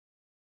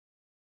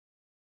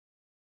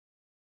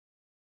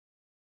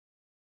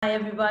Hi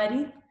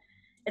everybody.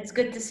 It's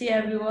good to see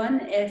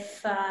everyone.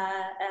 If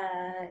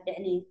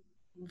يعني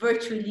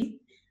virtually,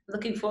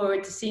 looking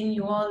forward to seeing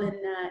you all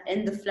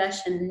in the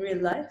flesh and in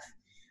real life.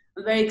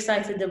 I'm very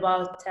excited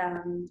about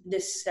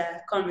this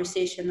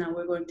conversation that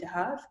we're going to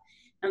have.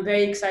 I'm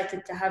very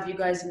excited to have you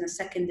guys in the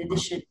second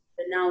edition of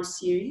the Now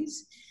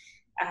series.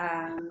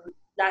 Um,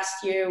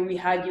 Last year we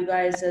had you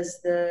guys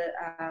as the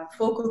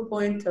focal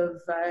point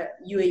of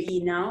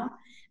UAE Now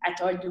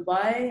at Art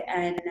Dubai,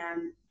 and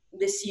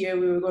this year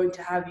we were going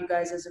to have you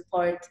guys as a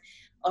part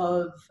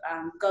of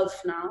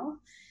Gulf Now.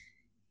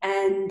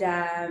 And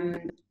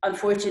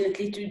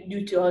unfortunately,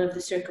 due to all of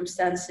the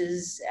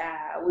circumstances,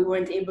 we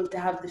weren't able to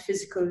have the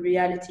physical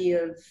reality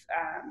of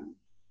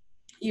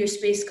your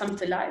space come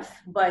to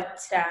life. But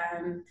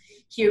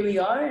here we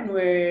are, and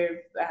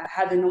we're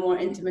having a more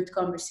intimate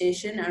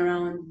conversation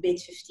around BAIT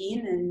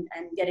 15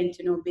 and getting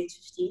to know BAIT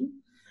 15.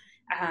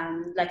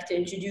 I'd like to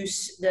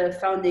introduce the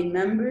founding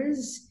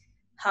members,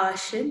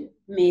 Hashel,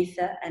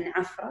 Maitha, and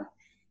Afra.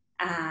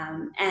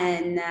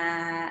 And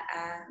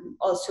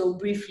also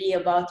briefly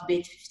about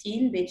BAIT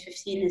 15. BAIT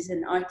 15 is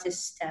an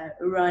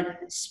artist-run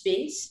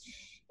space.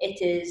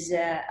 It is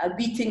a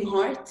beating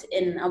heart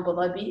in Abu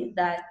Dhabi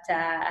that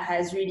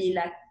has really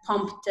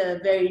pumped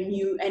very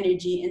new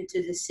energy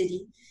into the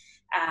city,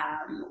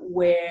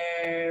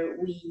 where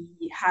we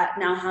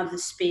now have the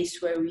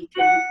space where we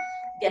can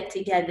get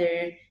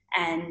together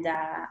and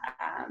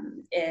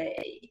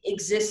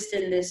exist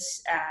in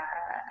this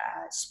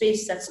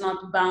space that's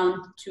not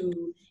bound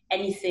to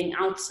anything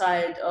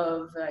outside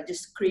of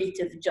just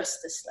creative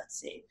justice, let's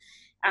say.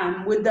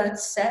 With that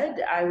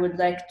said, I would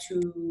like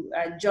to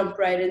jump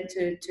right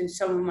into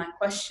some of my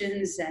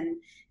questions and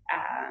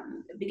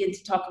begin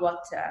to talk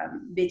about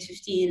BAIT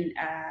 15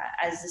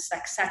 as this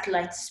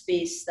satellite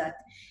space that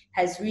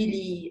has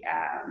really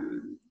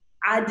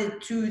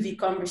added to the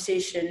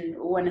conversation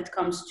when it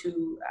comes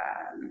to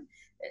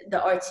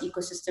the arts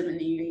ecosystem in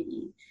the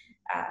UAE.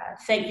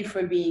 Thank you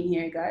for being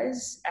here,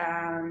 guys.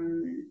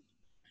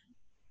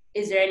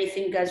 Is there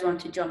anything you guys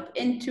want to jump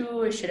into,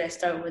 or should I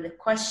start with a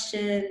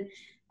question?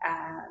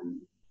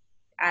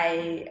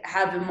 I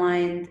have in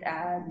mind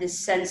this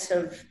sense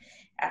of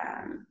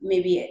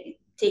maybe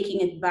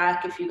taking it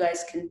back, if you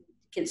guys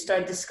can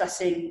start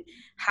discussing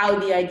how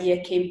the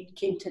idea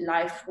came to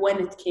life, when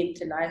it came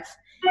to life,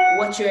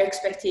 what your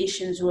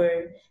expectations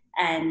were,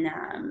 and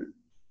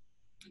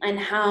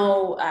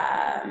how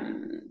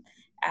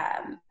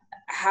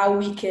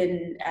we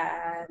can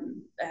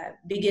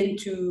begin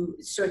to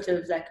sort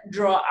of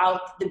draw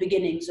out the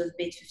beginnings of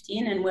BAIT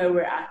 15 and where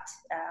we're at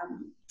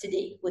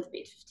today with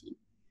BAIT 15.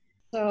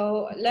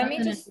 So let me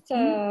just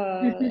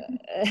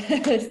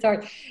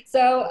start.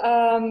 So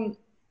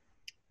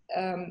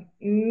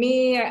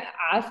me,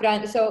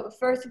 Afra, so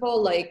first of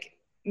all,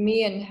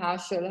 me and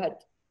Hashel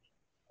had,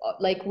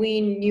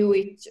 we knew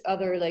each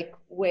other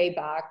way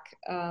back.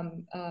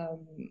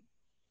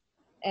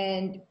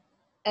 And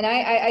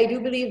I do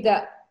believe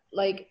that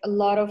a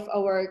lot of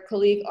our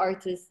colleague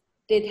artists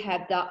did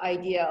have that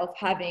idea of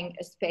having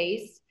a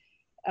space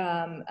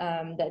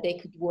that they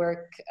could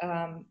work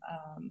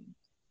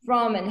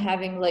from and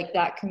having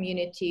that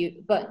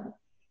community, but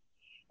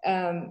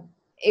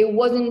it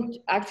wasn't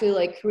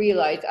actually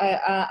realized.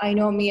 I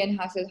know me and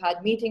Hashel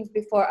had meetings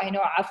before. I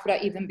know Afra,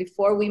 even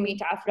before we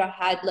meet, Afra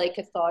had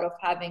a thought of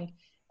having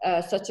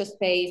such a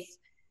space.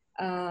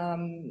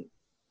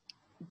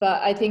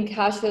 But I think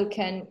Hashel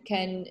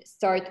can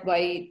start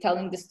by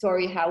telling the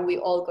story how we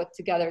all got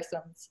together,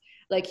 since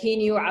he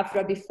knew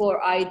Afra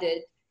before I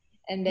did,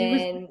 and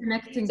then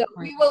so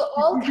we were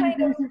all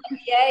kind of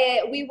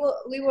we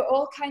were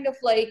all kind of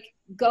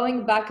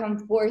going back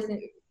and forth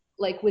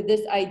with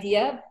this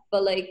idea,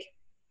 but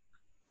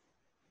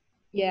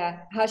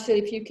Hashel,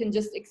 if you can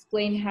just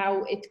explain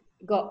how it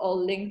got all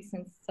linked,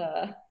 since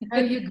how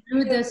you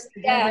grew this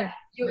together.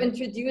 You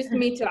introduced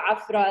me to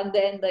Afra, and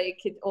then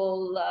it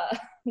all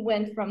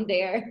went from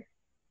there.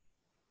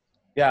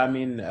 Yeah, I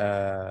mean,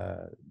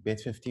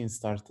 BAIT 15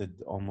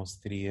 started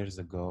almost 3 years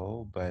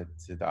ago, but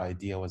the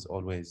idea was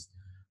always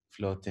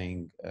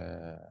floating.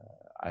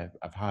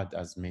 I've had,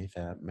 as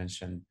Maitha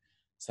mentioned,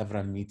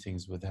 several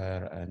meetings with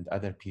her and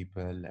other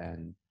people,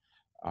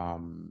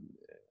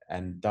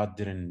 and that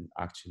didn't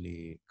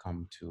actually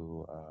come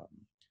to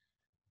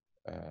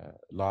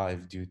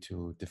live due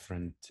to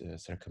different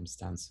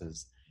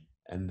circumstances.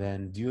 And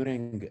then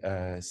during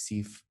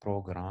SIF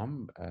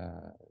program,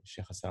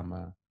 Sheikh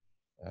Osama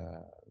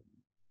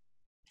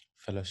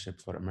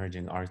Fellowship for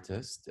Emerging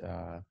Artists,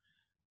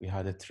 we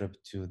had a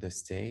trip to the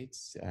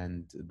States,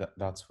 and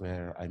that's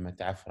where I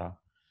met Afra.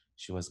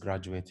 She was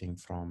graduating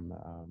from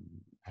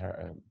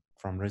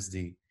from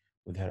RISD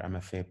with her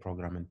MFA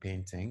program in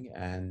painting,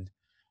 and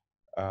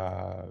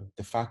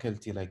the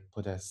faculty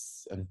put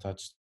us in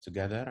touch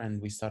together,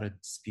 and we started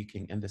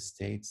speaking in the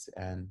States.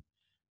 And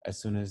as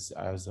soon as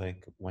I was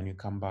when you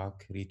come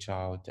back, reach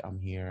out, I'm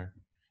here.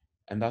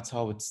 And that's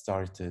how it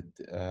started.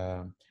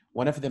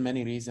 One of the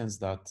many reasons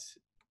that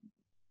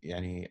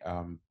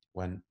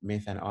when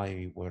Maitha and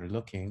I were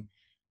looking,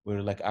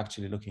 we're like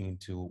actually looking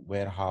into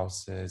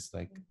warehouses,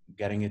 like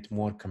getting it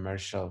more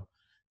commercial,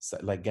 so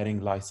like getting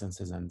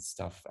licenses and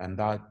stuff. And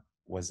that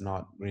was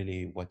not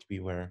really what we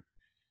were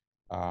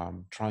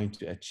trying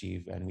to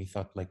achieve. And we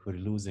thought like we're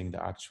losing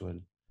the actual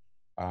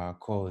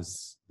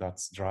cause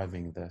that's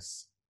driving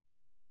this.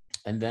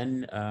 And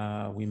then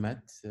we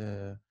met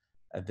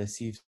at the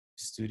Sea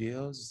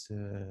Studios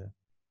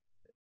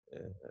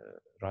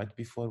right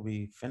before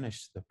we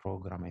finished the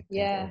program, I think.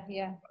 Yeah,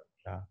 yeah.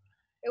 Yeah.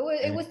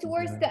 It was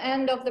towards the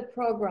end of the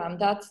program.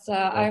 That's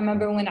I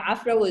remember when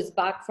Afra was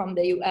back from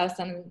the US,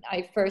 and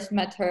I first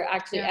met her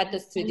actually at the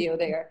studio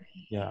there.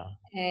 Yeah.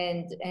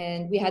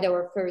 And we had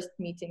our first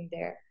meeting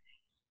there.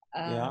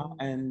 Yeah,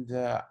 and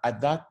at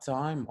that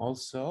time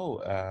also,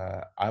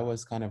 I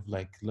was kind of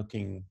like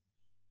looking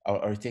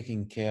or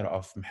taking care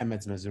of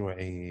Mohammed's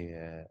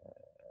Mazrou'i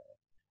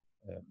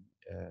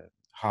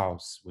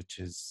house, which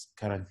is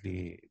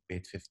currently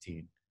BAIT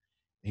 15.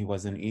 He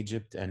was in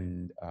Egypt,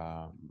 and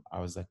I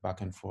was like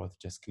back and forth,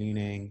 just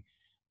cleaning,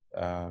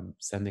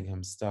 sending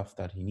him stuff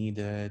that he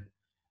needed.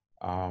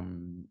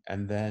 And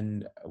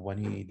then when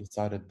he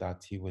decided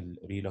that he will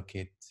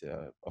relocate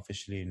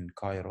officially in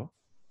Cairo,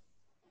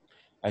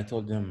 I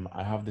told him,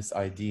 I have this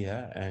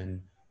idea,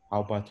 and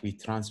how about we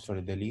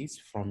transfer the lease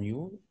from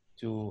you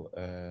to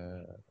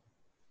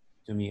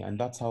me? And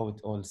that's how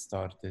it all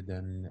started.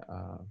 And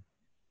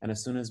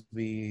as soon as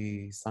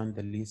we signed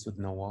the lease with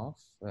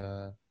Nawaf,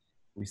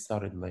 we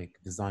started like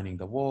designing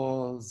the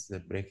walls,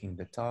 breaking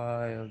the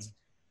tiles,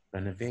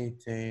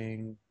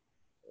 renovating,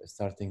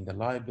 starting the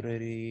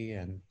library,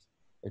 and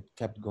it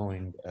kept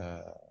going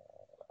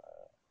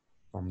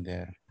from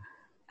there.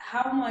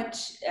 How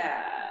much,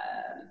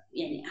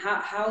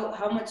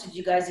 how much did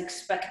you guys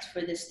expect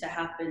for this to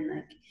happen,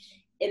 like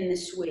in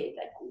this way?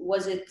 Like,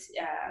 was it?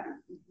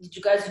 Did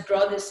you guys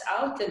draw this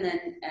out, and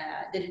then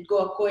did it go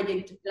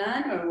according to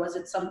plan, or was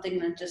it something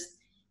that just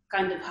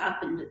kind of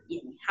happened,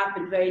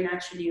 happened very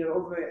naturally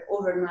or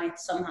overnight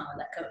somehow,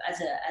 like as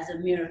a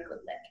miracle?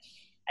 Like,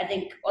 I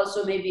think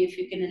also maybe if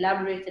you can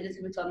elaborate a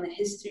little bit on the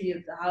history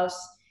of the house.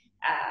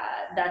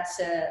 That's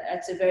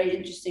a very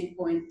interesting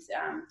point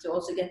to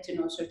also get to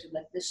know sort of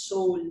like the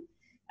soul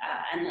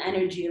and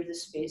energy of the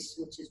space,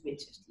 which is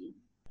BAIT 15.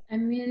 I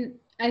mean,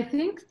 I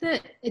think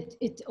that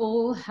it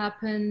all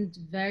happened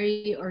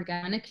very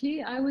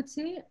organically, I would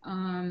say.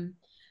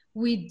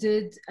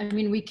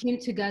 We came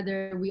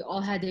together, we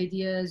all had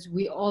ideas,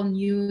 we all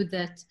knew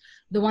that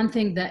the one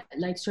thing that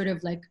like sort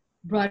of like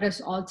brought us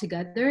all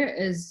together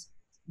is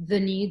the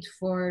need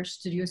for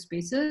studio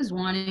spaces,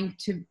 wanting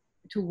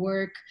to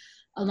work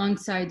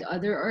alongside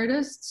other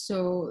artists.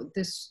 So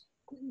this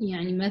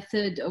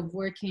method of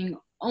working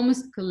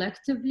almost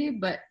collectively,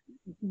 but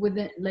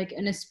within like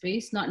in a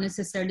space, not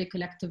necessarily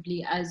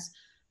collectively as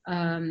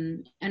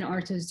an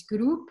artist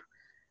group.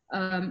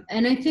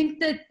 And I think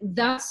that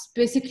that's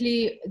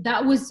basically,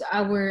 that was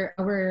our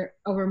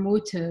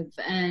motive.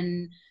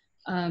 And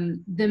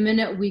the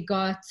minute we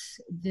got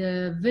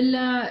the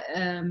villa,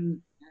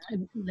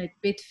 like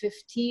BAIT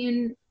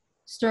 15,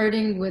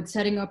 starting with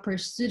setting up our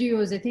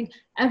studios, I think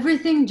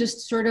everything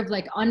just sort of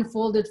like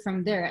unfolded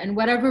from there. And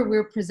whatever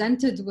we're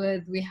presented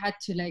with, we had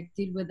to like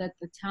deal with at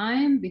the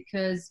time,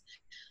 because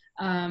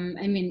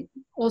I mean,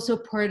 also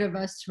part of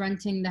us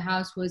renting the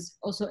house was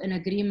also in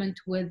agreement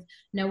with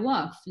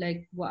Nawaf,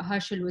 like what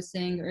Hashel was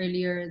saying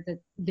earlier, that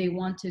they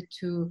wanted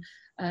to,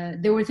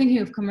 they were thinking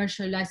of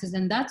commercial licenses.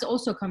 And that's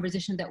also a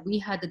conversation that we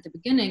had at the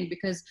beginning,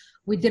 because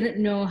we didn't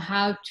know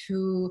how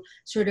to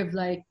sort of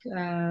like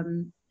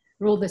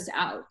roll this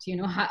out.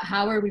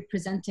 How are we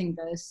presenting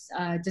this?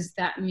 Does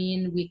that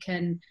mean we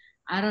can,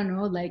 I don't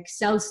know, like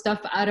sell stuff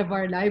out of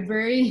our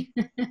library,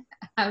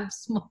 have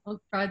small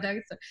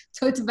products,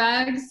 tote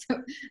bags?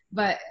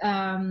 But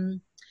I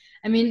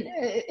mean,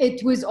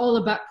 it was all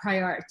about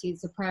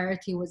priorities. The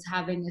priority was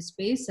having a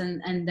space,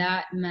 and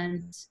that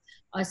meant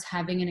us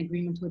having an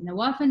agreement with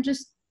Nawaf and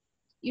just,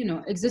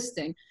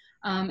 existing.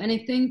 And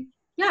I think,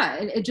 yeah,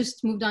 it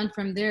just moved on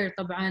from there.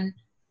 طبعاً,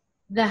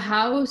 the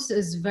house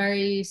is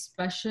very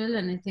special,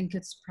 and I think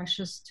it's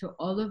precious to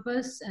all of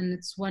us. And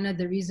it's one of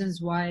the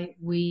reasons why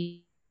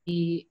we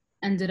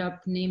ended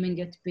up naming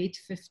it BAIT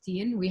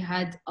 15. We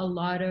had a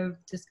lot of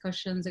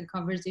discussions and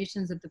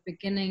conversations at the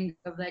beginning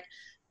of like,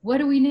 what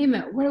do we name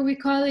it? What are we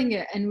calling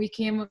it? And we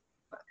came up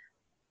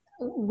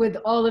with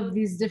all of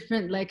these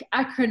different like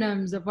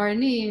acronyms of our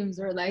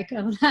names, or like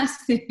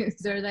last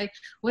names, or like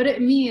what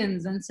it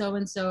means, and so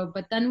and so.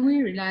 But then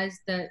we realized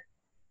that,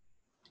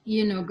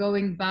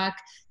 going back,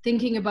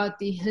 thinking about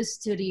the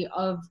history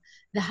of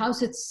the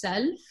house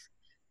itself,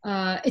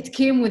 it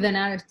came with a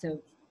narrative.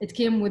 It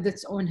came with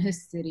its own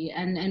history,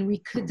 and we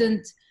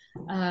couldn't,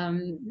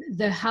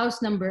 the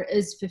house number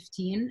is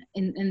 15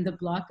 in the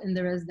block, in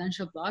the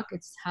residential block.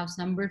 It's house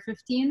number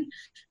 15.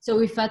 So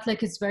we felt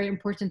like it's very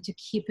important to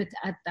keep it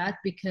at that,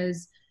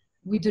 because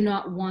we do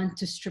not want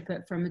to strip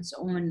it from its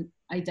own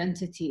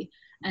identity.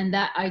 And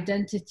that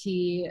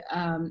identity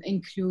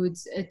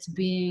includes it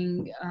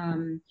being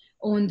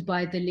owned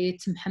by the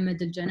late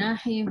Mohammed Al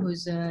Janahi,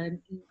 who's a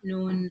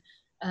known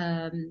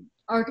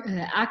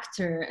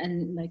actor,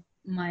 and like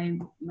my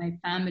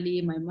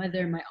family, my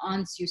mother, my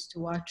aunts used to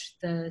watch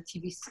the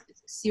TV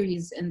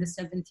series in the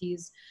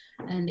 70s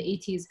and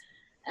 80s.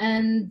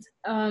 And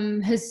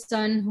his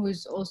son, who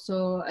is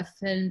also a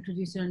film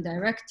producer and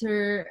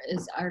director,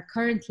 is our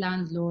current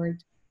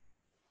landlord.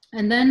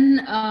 And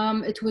then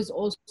it was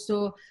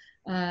also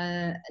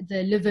the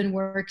live-in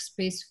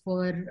workspace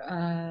for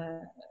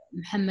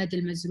Mohammed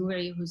Al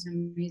Mazroui, who's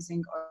an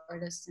amazing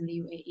artist in the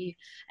UAE,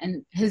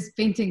 and his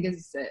painting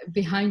is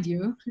behind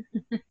you.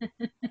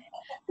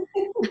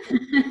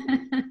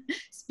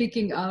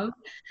 Speaking of,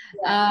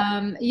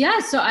 yeah,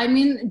 so I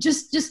mean,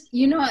 just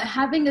you know,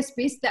 having a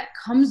space that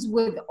comes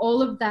with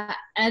all of that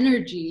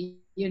energy,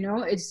 you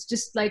know, it's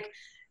just like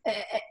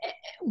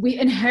we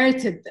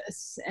inherited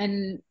this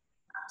and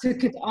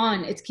took it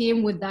on. It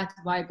came with that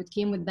vibe, it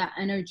came with that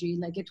energy,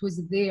 like it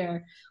was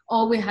there.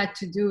 All we had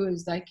to do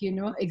is, like, you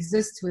know,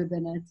 exist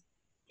within it.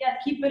 Yeah,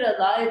 keep it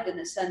alive in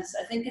a sense.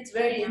 I think it's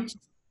very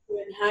interesting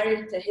to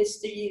inherit a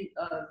history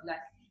of like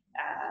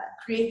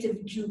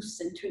creative juice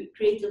and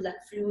creative like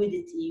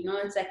fluidity. You know,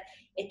 it's like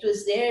it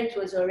was there, it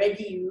was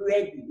already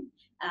ready,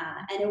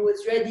 and it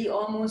was ready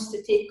almost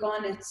to take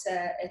on its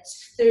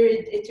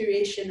third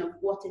iteration of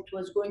what it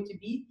was going to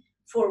be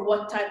for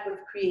what type of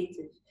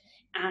creative.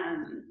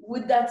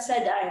 With that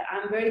said,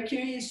 I'm very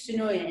curious to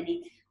know,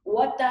 Yani,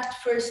 what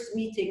that first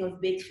meeting of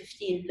BAIT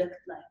 15 looked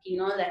like. You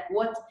know, like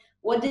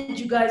what did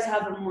you guys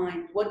have in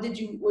mind? What did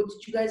you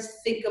guys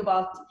think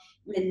about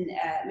من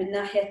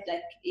ناحية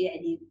like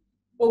يعني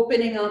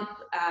opening up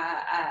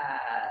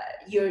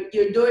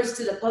your doors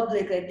to the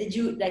public? Like, did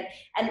you like?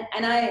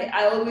 And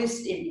I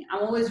always,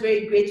 I'm always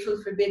very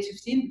grateful for BAIT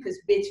 15, because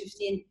BAIT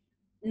 15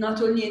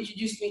 not only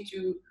introduced me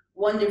to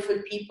wonderful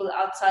people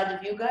outside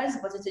of you guys,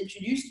 but it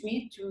introduced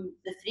me to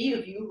the three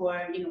of you who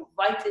are, you know,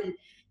 vital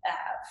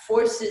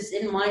forces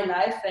in my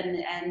life,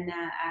 and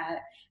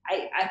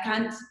I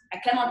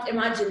cannot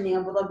imagine the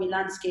Abu Dhabi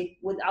landscape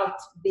without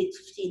BAIT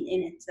 15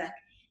 in it, like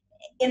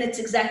in its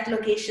exact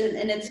location,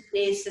 in its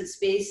place and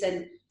space,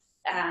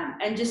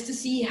 and just to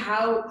see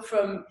how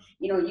from,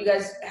 you know, you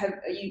guys have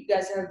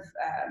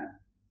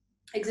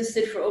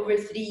existed for over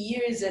 3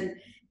 years, and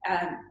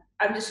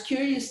I'm just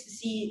curious to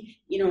see,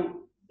 you know,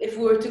 if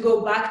we were to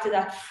go back to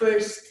that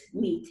first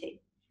meeting,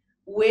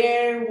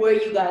 where were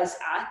you guys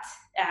at?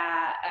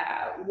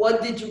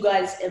 What did you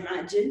guys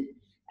imagine?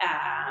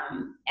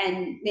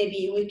 And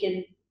maybe we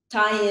can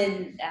tie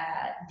in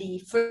the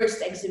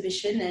first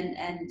exhibition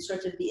and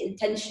sort of the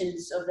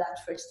intentions of that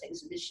first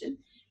exhibition.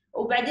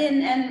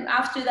 وبعدين, and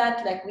after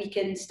that, like, we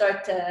can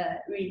start to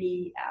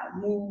really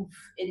move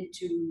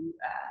into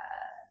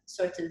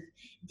sort of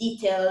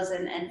details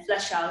and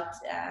flesh out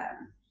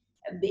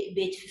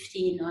BAIT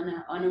 15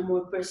 on a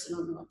more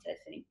personal note, I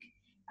think.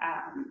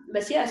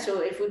 But yeah,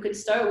 so if we could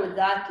start with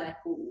that, like,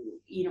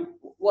 you know,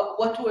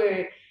 what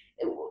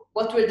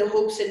were the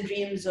hopes and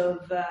dreams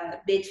of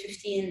BAIT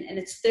 15 and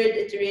its third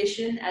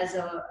iteration as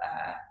a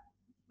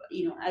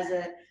you know, as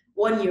a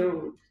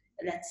 1-year-old,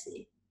 let's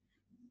say.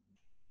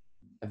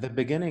 At the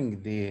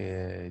beginning,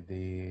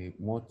 the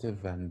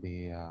motive and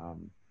the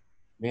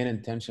main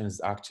intention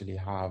is actually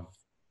have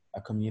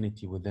a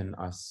community within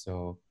us.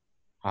 So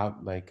have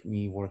like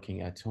me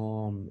working at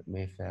home,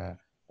 Maitha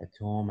at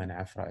home, and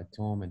Afra at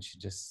home, and she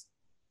just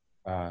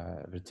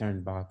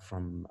returned back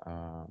from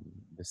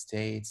the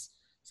States.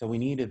 So we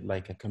needed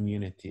like a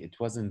community. It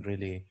wasn't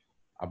really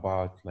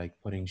about like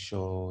putting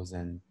shows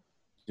and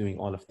doing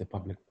all of the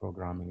public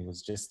programming. It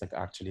was just like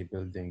actually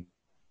building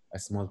a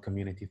small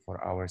community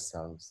for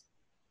ourselves.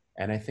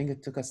 And I think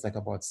it took us like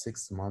about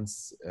 6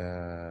 months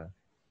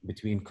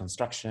between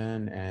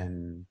construction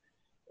and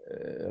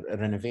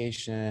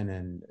renovation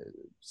and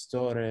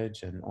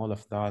storage and all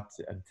of that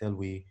until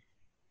we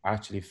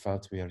actually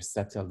felt we are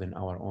settled in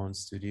our own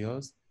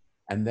studios.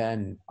 And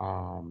then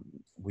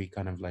we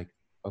kind of like,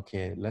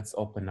 okay, let's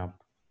open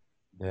up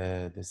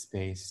the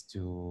space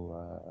to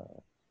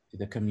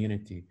the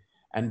community.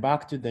 And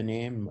back to the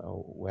name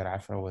where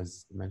Afra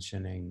was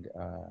mentioning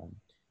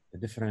the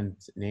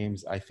different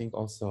names, I think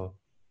also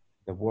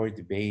the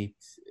word BAIT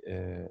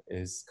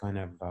is kind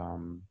of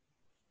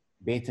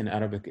BAIT in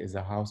Arabic is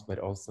a house, but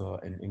also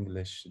in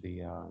English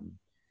the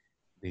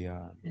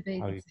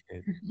how you say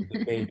it?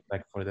 The bait,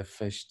 like for the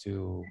fish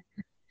to,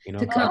 you know,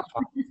 to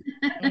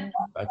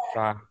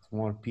attract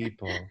more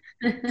people.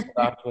 So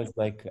that was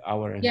like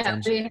our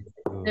intention.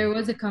 There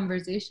was a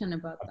conversation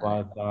about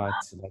that.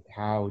 Like,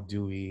 how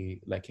do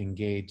we like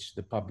engage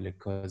the public?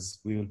 Because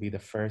we will be the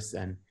first,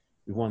 and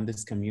we want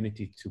this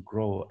community to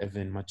grow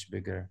even much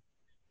bigger.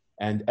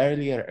 And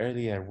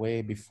earlier,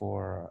 way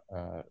before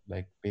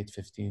like BAIT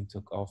 15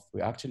 took off,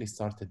 we actually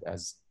started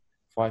as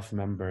 5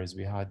 members.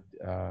 We had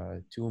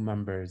 2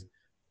 members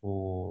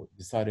who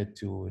decided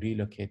to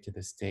relocate to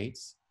the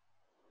States,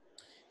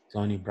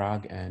 Tony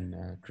Bragg and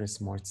Chris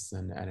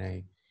Mortensen. And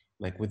I,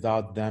 like,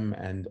 without them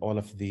and all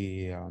of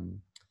the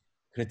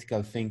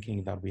critical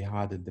thinking that we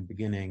had at the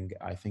beginning,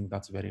 I think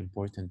that's very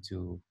important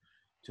to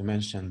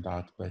mention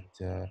that. But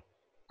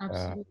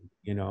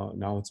you know,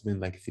 now it's been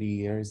like 3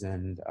 years,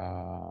 and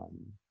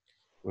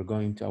we're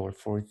going to our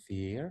fourth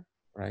year,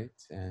 right?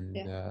 And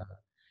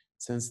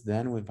since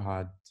then, we've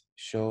had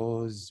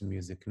shows,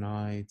 music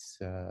nights,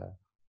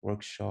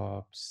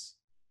 workshops,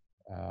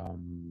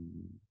 um,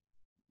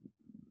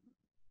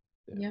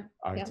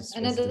 artist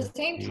And at the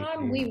same residency.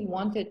 time, we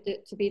wanted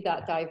it to be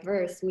that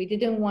diverse. We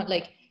didn't want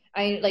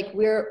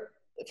we're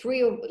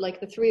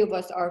the three of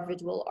us are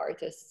visual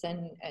artists,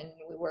 and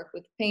we work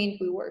with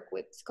paint, we work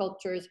with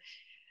sculptures,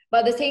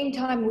 but at the same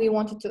time we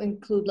wanted to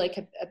include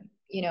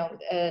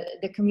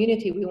the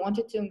community. We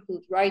wanted to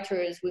include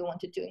writers, we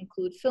wanted to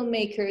include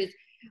filmmakers.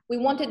 We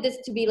wanted this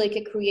to be like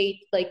a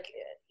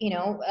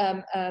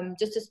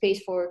just a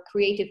space for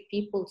creative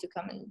people to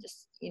come and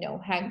just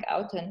hang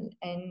out and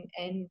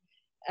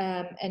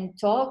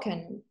talk,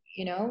 and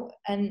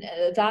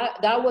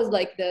that was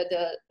like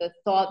the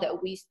thought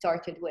that we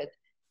started with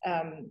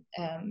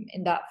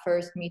in that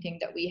first meeting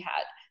that we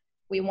had.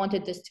 We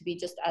wanted this to be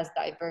just as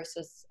diverse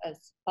as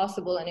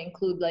possible, and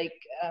include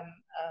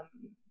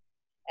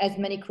as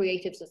many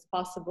creatives as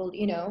possible,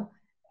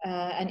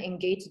 and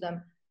engage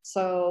them.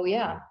 So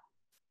yeah.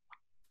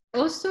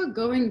 Also,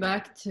 going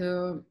back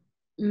to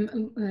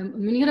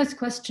Munira's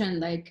question,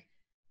 like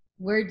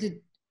where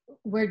did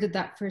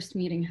that first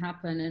meeting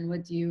happen, and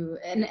what do you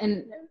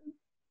and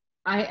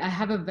I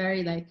have a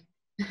very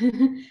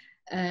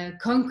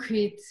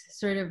concrete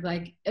sort of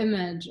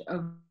image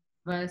of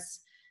us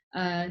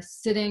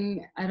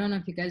sitting. I don't know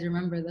if you guys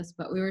remember this,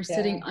 but we were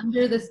sitting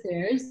under the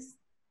stairs,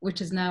 which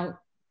is now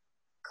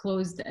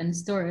closed and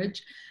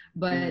storage,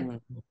 but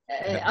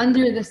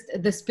under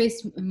the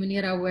space,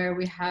 Munira, where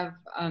we have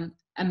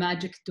a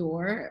magic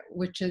door,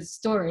 which is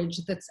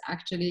storage. That's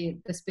actually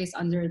the space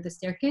under the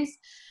staircase.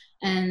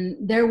 And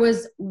there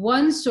was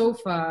one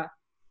sofa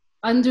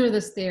under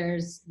the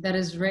stairs that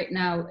is right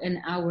now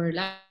in our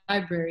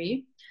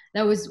library.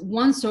 That was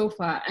one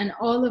sofa, and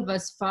all of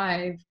us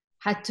five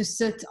had to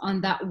sit on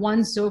that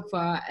one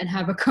sofa and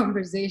have a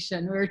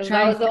conversation. We were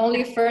trying. That was the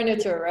only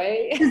furniture,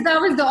 right? Because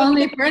that was the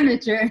only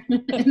furniture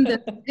in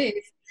the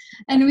space.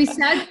 And we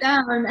sat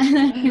down, and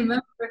I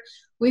remember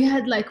we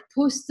had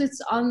post-its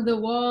on the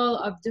wall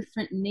of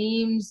different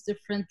names,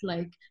 different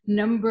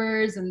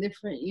numbers, and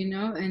different,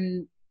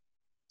 and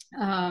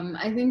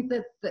I think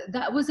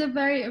that was a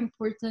very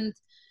important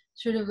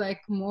sort of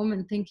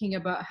moment, thinking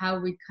about how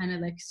we kind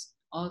of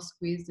all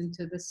squeezed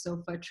into the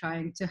sofa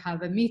trying to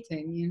have a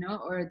meeting,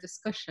 or a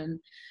discussion.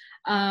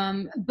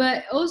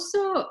 But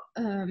also,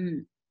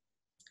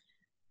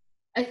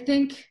 I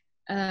think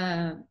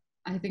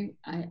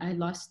I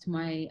lost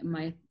my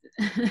my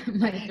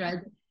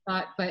thread of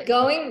thought. But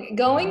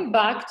going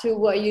back to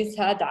what you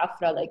said,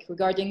 Afra,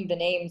 regarding the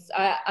names,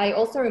 I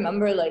also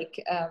remember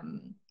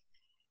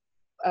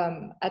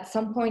at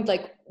some point,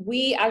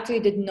 we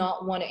actually did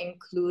not want to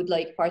include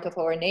part of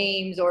our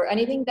names or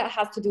anything that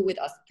has to do with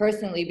us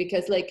personally,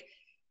 because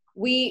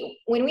when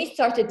we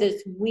started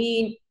this,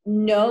 we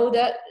know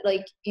that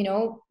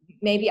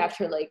maybe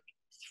after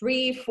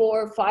 3,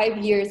 4, 5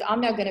 years, I'm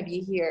not going to be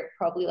here.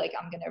 Probably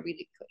I'm going to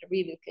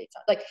relocate.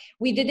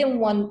 We didn't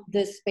want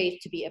this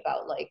space to be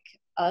about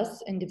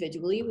us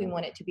individually. We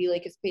want it to be a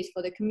space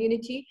for the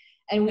community.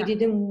 And we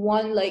didn't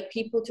want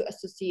people to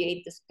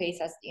associate the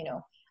space as,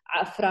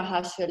 Afra,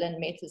 Hashel,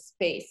 and Maitha's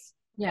space.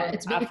 Yeah,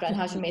 it's Afra and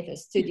Hashel,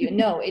 Maitha's studio.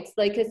 No, it's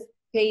a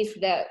space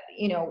that,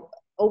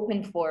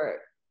 open for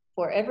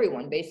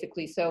everyone,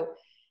 basically. So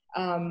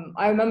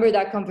I remember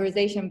that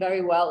conversation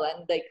very well,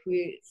 and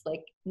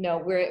no,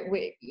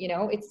 we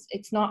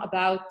it's not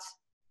about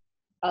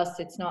us.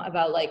 It's not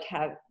about a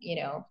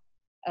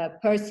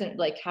person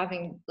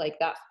having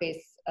that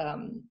space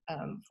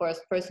for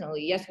us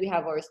personally. Yes, we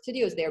have our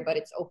studios there, but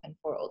it's open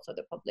for also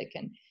the public.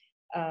 And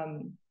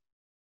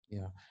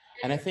yeah,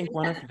 and I think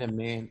one of the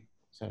main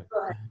sorry.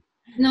 Go ahead.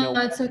 No,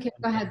 it's okay.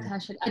 Go ahead,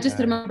 Hashel. I just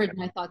remembered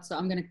my thoughts, so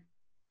I'm gonna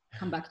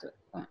come back to it.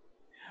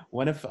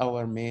 One of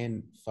our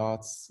main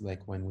thoughts,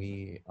 when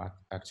we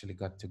actually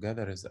got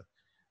together, is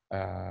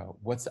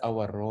what's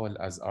our role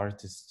as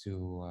artists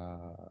to,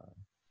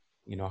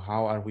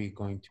 how are we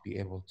going to be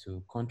able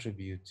to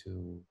contribute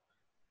to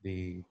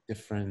the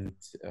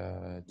different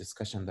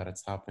discussion that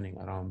is happening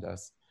around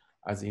us.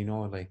 As you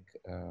know,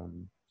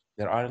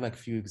 there are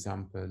few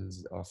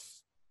examples of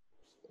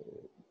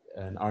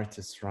an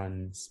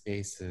artist-run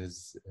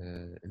spaces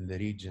in the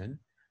region,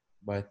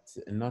 but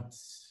not.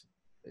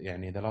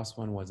 The last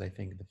one was, I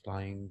think, the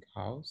Flying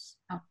House.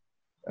 Oh,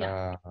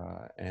 yeah.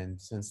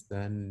 And since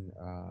then,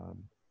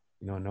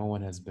 no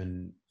one has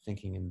been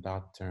thinking in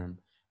that term.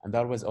 And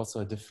that was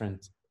also a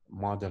different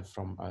model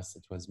from us.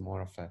 It was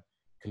more of a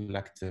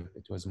collective.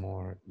 It was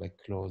more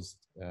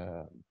closed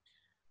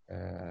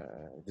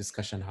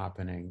discussion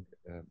happening.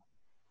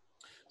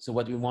 So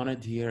what we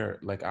wanted here,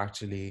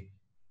 actually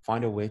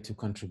find a way to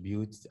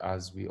contribute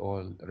as we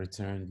all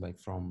returned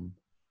from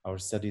our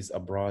studies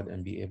abroad,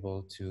 and be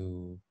able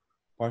to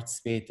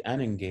participate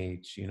and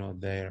engage,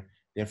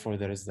 therefore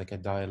there is a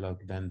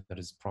dialogue, then there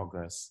is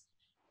progress.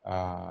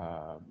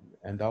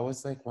 And that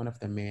was one of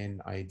the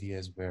main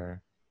ideas,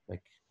 where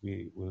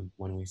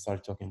when we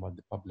start talking about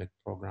the public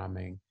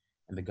programming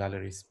and the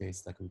gallery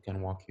space, we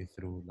can walk you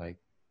through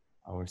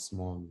our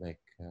small like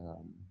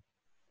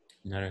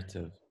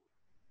narrative.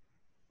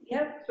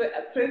 Yeah,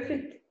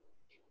 perfect.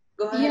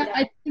 Go Yeah, ahead.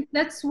 I think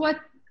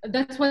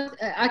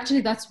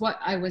actually that's what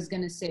I was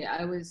gonna say.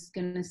 I was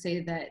gonna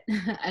say that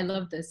I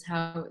love this,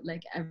 how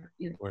like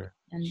Or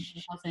and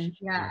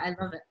yeah, I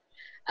love it.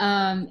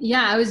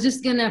 Yeah, I was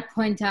just gonna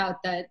point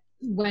out that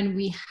when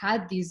we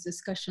had these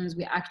discussions,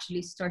 we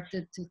actually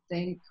started to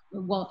think,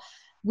 well,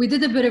 we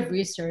did a bit of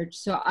research.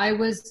 So I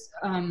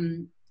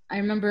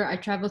remember I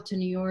traveled to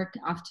New York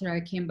after I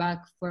came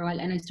back for a while,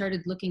 and I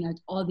started looking at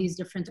all these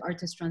different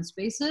artist-run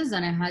spaces,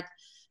 and I had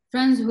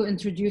friends who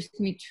introduced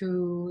me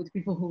to the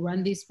people who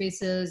run these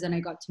spaces, and I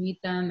got to meet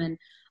them and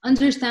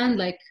understand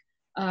like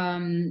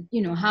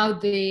you know, how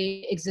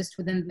they exist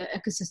within the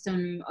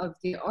ecosystem of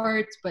the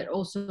art, but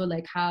also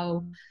like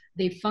how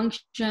they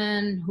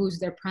function, who's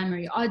their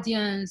primary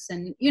audience,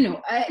 and you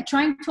know,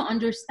 trying to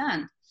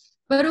understand.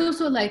 But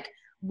also like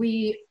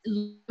we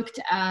looked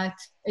at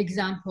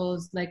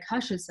examples like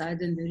Hashel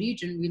said in the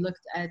region. We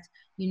looked at,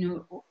 you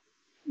know,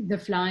 the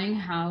Flying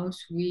House.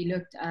 We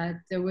looked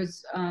at, there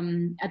was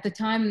at the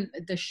time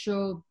the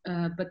show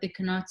But They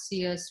Cannot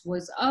See Us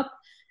was up,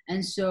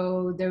 and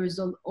so there was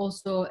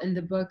also in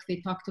the book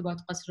they talked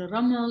about Qasr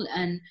al-Ramal.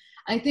 And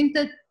I think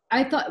that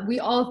we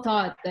all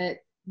thought that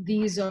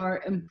these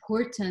are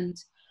important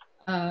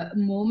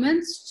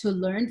moments to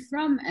learn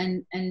from,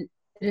 and it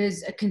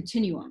is a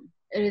continuum.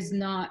 It is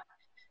not,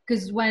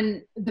 because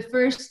when the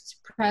first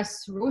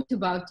press wrote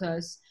about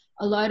us,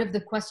 a lot of the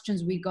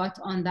questions we got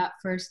on that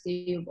first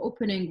day of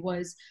opening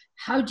was,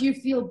 how do you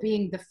feel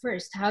being the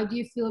first? How do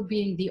you feel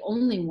being the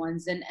only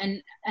ones?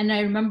 And I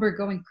remember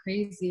going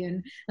crazy,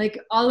 and like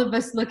all of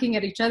us looking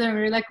at each other, and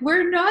we were like,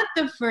 we're not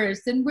the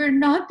first, and we're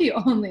not the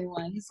only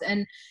ones,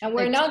 and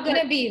we're like, not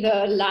gonna be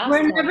the last.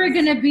 We're never ones.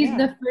 gonna be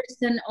the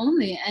first and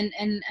only.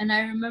 And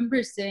I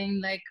remember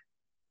saying like,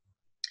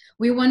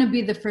 we want to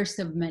be the first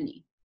of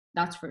many.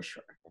 That's for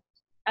sure.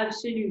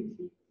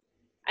 Absolutely.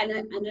 And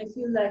I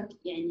feel like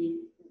يعني,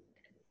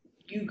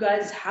 you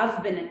guys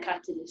have been a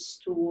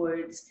catalyst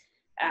towards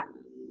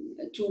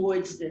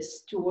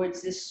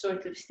this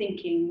sort of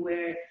thinking,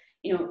 where,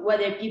 you know,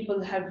 whether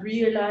people have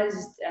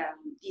realized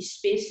these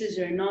spaces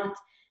or not,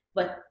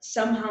 but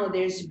somehow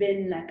there's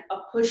been like a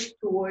push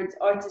towards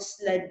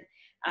artist-led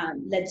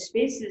led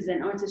spaces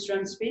and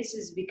artist-run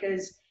spaces,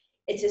 because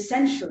it's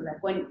essential.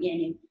 Like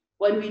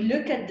when we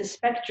look at the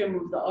spectrum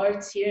of the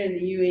arts here in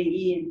the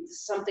UAE, and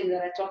it's something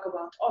that I talk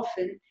about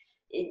often,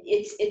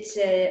 it's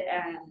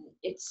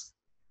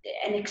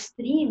an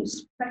extreme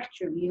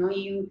spectrum. You know,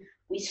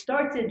 we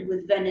started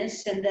with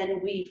Venice, and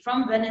then we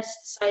from Venice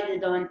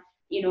decided on,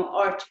 you know,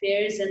 art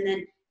fairs, and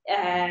then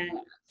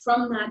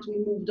from that we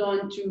moved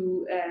on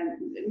to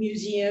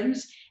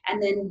museums,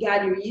 and then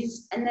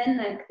galleries, and then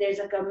like there's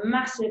like a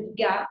massive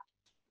gap,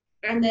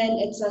 and then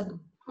it's like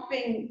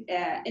popping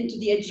into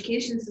the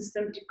education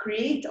system to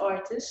create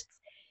artists.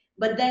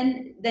 But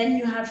then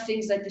you have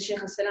things like the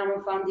Sheikh Al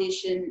Salama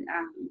Foundation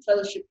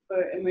Fellowship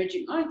for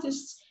Emerging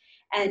Artists,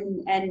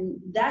 and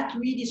that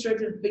really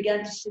sort of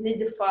began to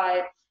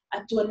solidify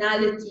a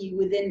tonality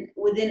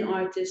within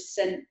artists.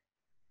 And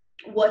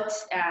what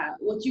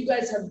you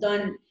guys have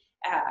done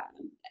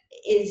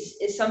is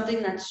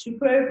something that's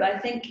superb. I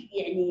think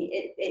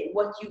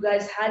what you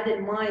guys had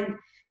in mind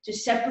to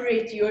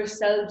separate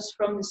yourselves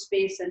from the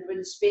space and for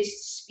the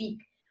space to speak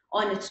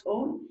on its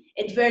own,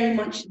 it very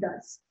much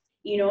does.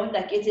 You know,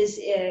 like it is,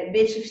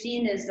 BAIT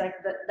 15 is like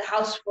the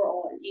house for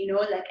all, you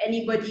know, like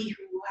anybody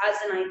who has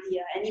an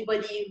idea,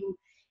 anybody who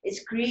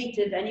is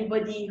creative,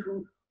 anybody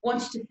who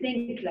wants to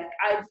think. Like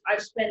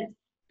I've spent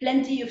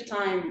plenty of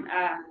time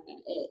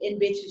in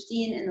BAIT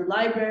 15 in the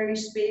library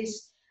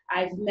space.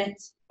 I've met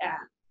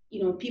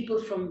you know,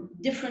 people from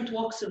different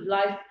walks of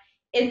life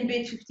in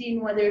BAIT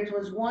 15, whether it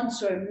was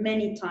once or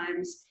many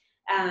times,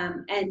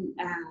 and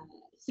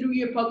through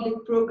your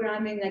public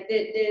programming, like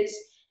there's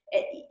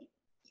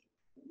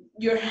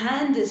your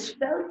hand is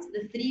felt,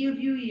 the three of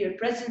you, your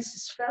presence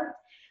is felt,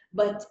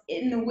 but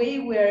in a way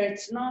where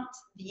it's not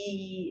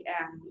the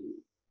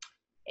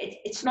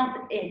it's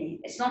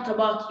not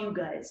about you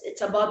guys,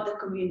 it's about the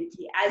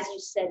community, as you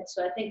said.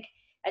 So I think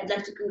I'd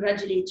like to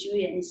congratulate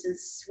you, and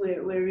since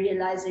we're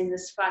realizing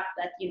this fact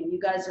that, you know, you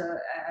guys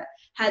are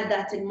had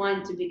that in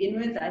mind to begin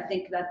with, I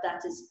think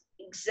that is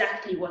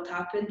exactly what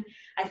happened.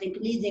 I think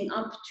leading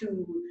up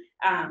to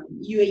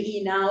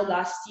UAE Now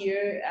last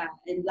year,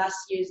 in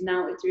last year's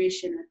Now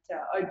iteration at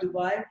Art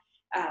Dubai,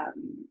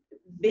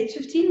 BAIT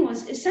 15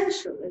 was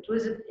essential. It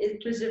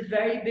was a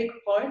very big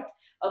part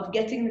of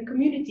getting the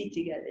community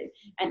together,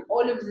 and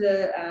all of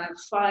the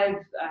 5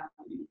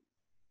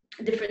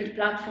 different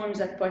platforms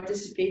that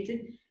participated,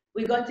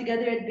 we got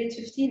together at BAIT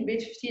 15.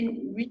 BAIT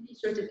 15 really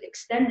sort of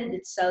extended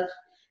itself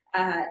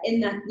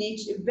in that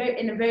nature,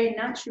 in a very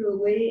natural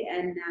way,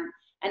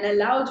 and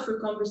allowed for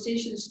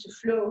conversations to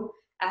flow,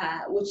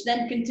 which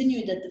then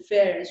continued at the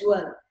fair as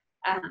well.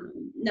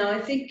 Now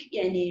I think,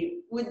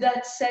 with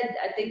that said,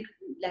 I think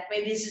like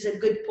maybe this is a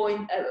good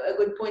point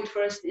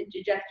for us to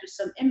interject with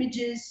some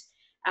images,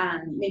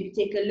 and maybe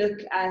take a look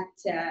at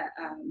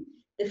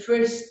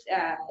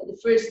the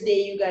first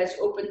day you guys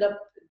opened up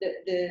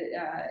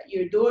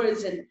your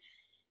doors. And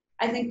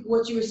I think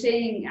what you were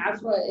saying,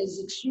 Afra, is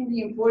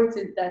extremely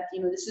important. That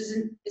this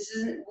isn't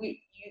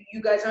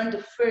you guys aren't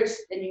the first,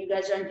 and you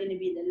guys aren't going to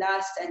be the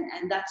last,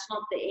 and that's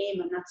not the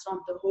aim, and that's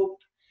not the hope.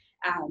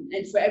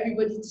 And for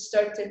everybody to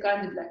start to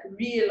kind of like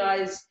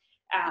realize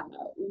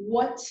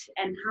what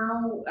and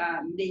how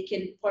they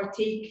can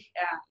partake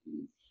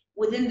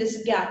within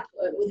this gap,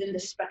 within the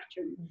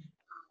spectrum,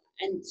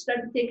 and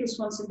start to take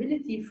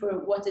responsibility for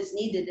what is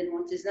needed and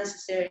what is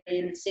necessary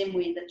in the same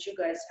way that you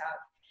guys have.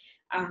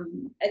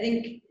 I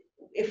think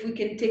if we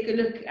can take a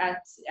look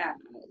at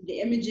the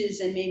images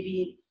and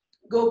maybe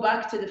go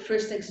back to the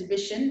first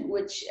exhibition,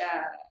 which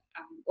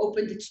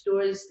opened its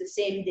doors the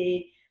same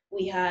day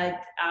we had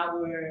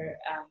our,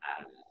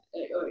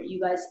 or you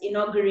guys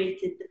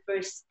inaugurated the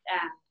first,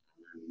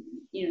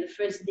 the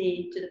first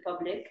day to the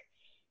public,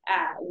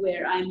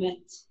 where I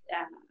met,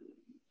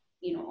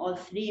 all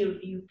three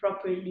of you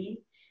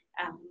properly,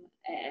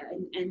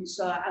 and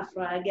saw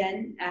Afra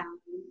again,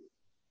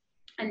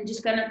 and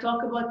just kind of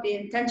talk about the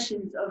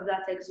intentions of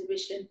that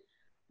exhibition,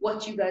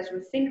 what you guys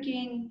were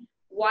thinking,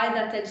 why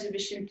that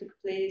exhibition took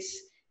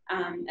place,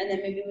 and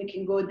then maybe we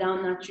can go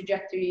down that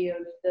trajectory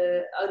of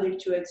the other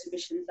two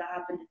exhibitions that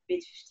happened at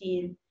BAIT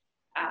 15,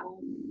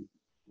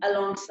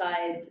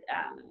 alongside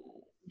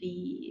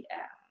the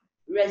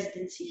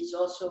residencies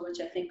also, which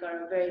I think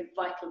are a very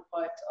vital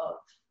part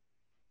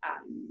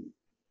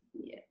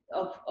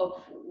of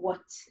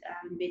what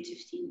BAIT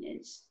 15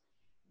 is.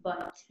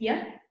 But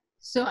yeah.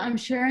 So I'm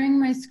sharing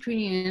my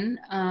screen.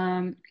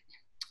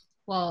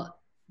 Well,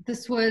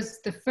 this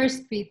was the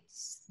first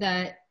piece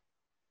that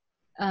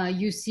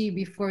you see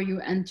before you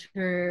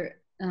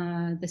enter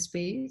the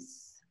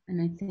space,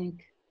 and I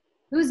think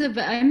it was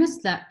I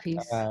missed that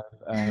piece.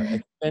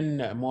 It's Ben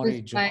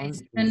Murray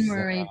Jones. Ben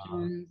Murray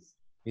Jones.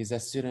 He's a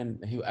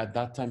student. At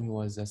that time he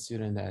was a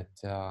student at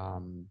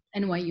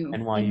NYU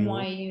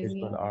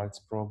Visual Arts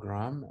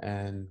program,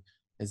 and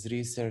his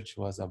research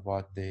was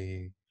about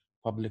the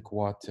public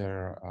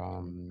water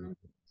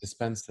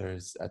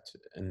dispensers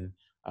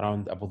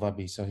around Abu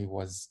Dhabi. So he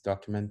was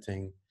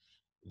documenting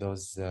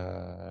those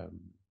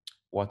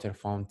water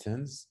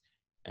fountains,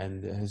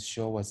 and his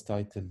show was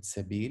titled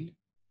Sabil,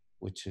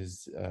 which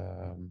is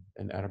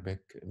in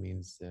Arabic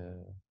means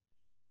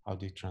how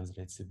do you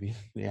translate Sabil?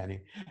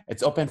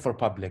 It's open for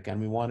public, and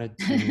we wanted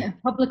to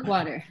public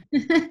water.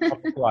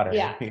 Public water.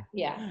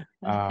 Yeah.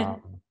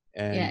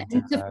 And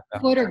it's a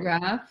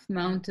photograph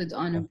mounted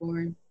on a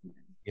board.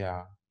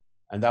 Yeah,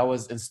 and that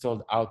was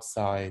installed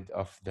outside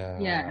of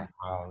the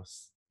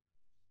house.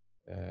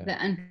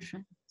 The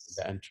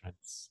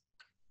entrance.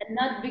 And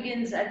that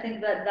begins, I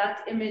think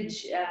that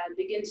image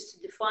begins to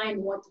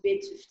define what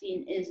BAIT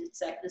 15 is.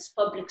 It's like this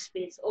public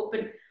space,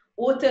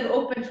 water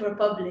open for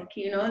public,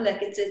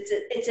 like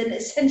it's an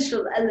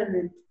essential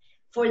element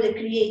for the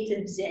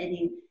creatives.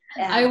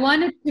 I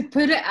wanted to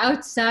put it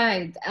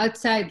outside,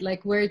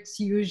 like where it's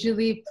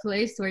usually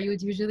placed, where you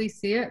would usually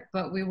see it,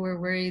 but we were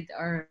worried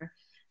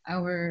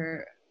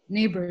our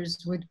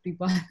neighbors would be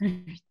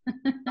bothered.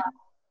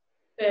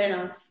 Fair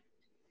enough.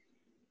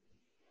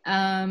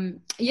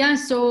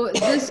 So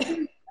this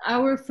is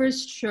our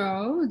first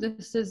show.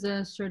 This is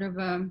a sort of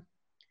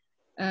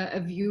a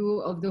view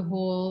of the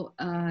whole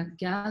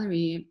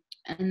gallery,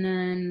 and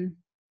then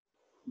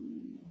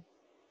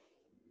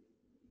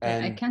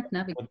I can't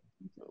navigate.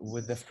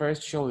 With the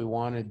first show, we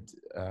wanted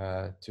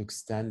to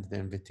extend the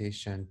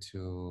invitation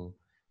to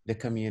the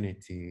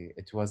community.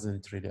 It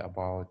wasn't really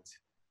about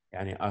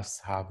us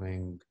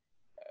having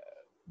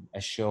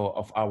a show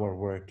of our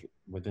work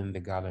within the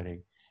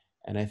gallery.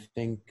 And I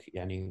think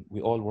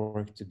we all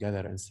work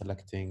together in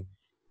selecting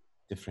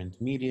different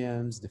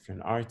mediums,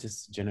 different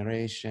artists,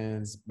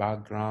 generations,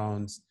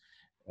 backgrounds,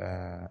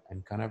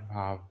 and kind of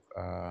have,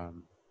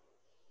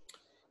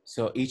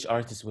 so each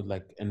artist would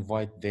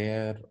invite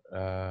their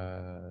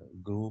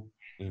group,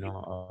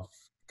 of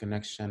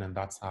connection, and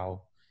that's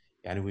how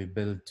we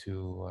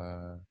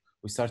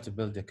start to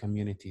build a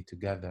community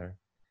together.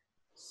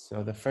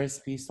 So the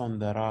first piece on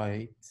the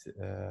right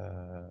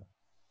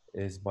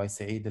is by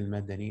Saeed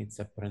Al-Madani. It's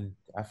a print.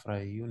 Afra,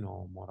 you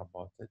know more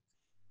about it.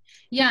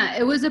 Yeah,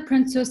 it was a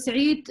print. So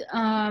Saeed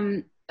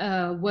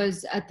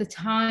was at the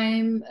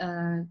time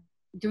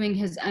doing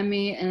his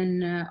MA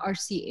in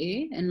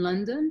RCA in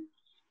London,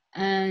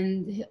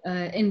 and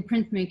in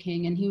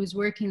printmaking, and he was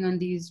working on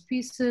these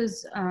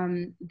pieces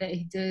that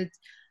he did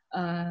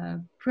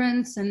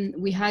prints, and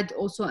we had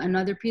also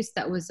another piece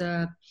that was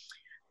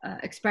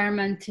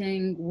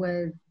experimenting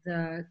with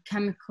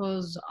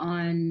chemicals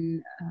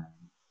on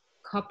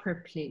copper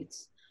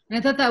plates. And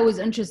I thought that was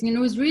interesting. And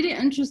it was really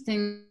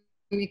interesting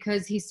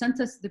because he sent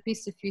us the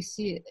piece. If you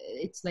see it,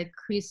 it's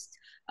creased.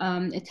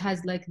 It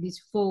has these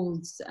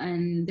folds,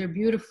 and they're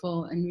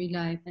beautiful in real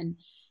life. And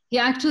he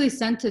actually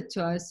sent it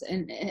to us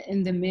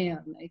in the mail,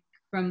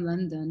 from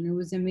London. It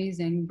was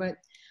amazing. But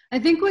I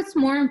think what's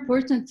more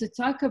important to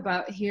talk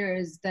about here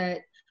is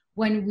that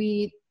when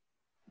we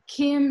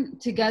came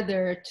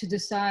together to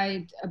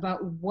decide about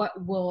what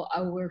will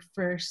our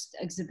first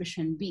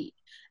exhibition be,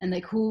 and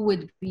like who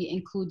would be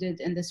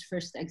included in this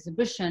first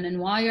exhibition, and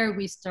why are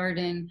we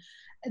starting.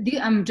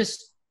 I'm just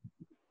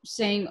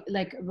saying,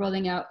 like,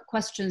 rolling out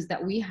questions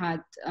that we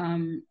had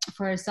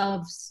for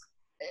ourselves.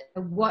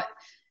 Why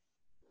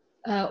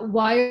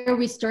are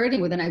we starting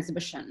with an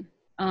exhibition?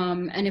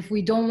 And if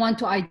we don't want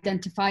to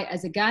identify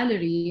as a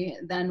gallery,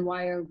 then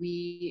why are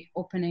we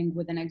opening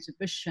with an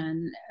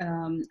exhibition?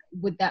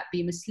 Would that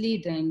be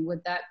misleading?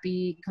 Would that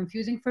be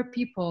confusing for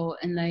people?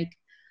 And like,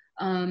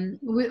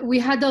 we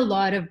had a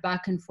lot of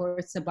back and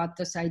forths about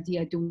this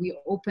idea. Do we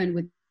open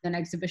with an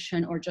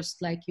exhibition or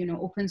just like, you know,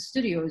 open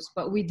studios?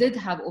 But we did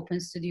have open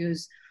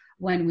studios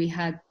when we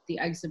had the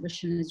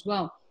exhibition as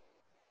well.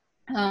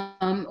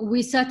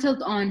 We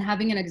settled on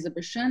having an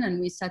exhibition, and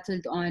we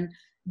settled on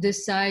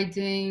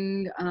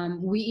deciding,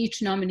 we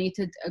each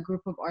nominated a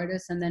group of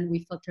artists and then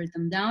we filtered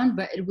them down,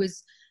 but it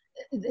was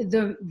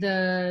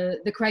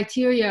the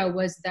criteria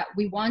was that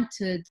we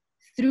wanted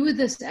through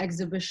this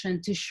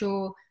exhibition to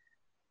show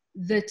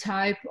the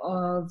type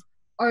of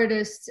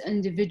artists,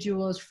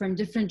 individuals from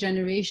different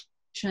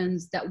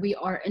generations that we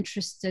are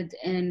interested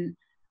in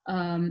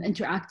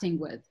interacting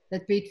with.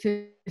 That BAIT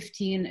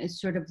 15 is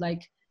sort of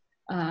like,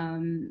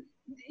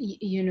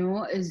 you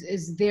know,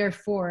 is there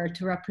for,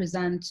 to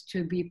represent,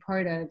 to be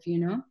part of, you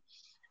know.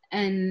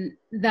 And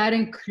that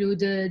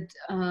included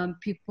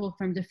people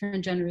from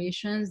different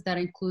generations. That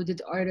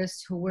included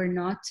artists who were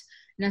not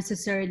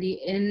necessarily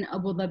in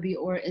Abu Dhabi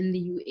or in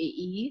the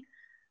UAE,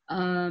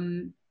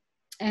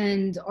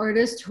 and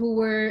artists who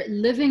were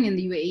living in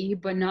the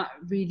UAE but not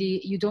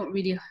really, you don't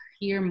really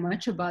hear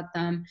much about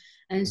them.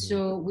 And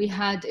so we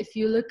had, if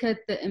you look at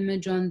the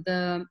image on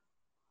the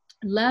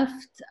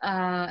left,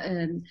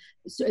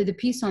 so the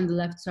piece on the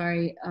left,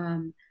 sorry,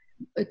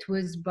 it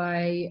was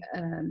by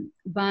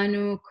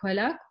Banu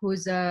Kolak,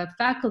 who's a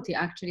faculty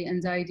actually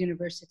in Zayed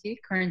University,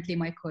 currently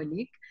my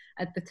colleague.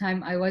 At the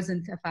time I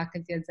wasn't a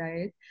faculty at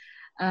Zayed,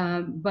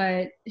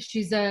 but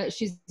she's a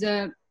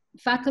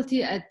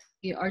faculty at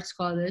the Arts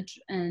College,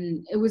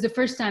 and it was the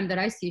first time that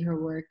I see her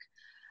work.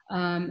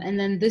 And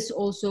then this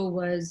also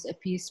was a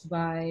piece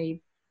by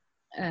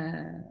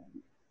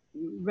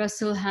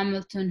Russell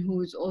Hamilton,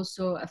 who's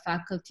also a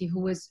faculty, who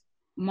was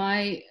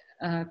my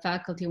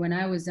faculty when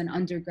I was an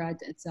undergrad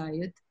at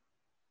Zayed.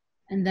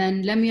 And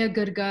then Lamia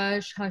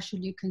Gargash. Hashel,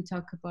 you can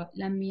talk about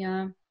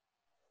Lamia.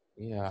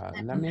 Yeah,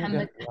 Lamia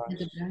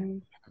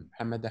Gargash,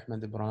 Muhammad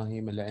Ahmed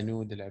Ibrahim,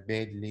 العنود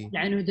العبيدلي.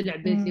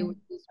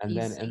 And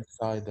then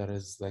inside there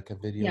is like a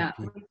video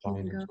piece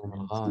by Najum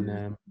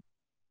Al-Ghanem,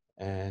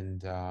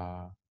 and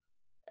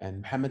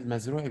Mohammed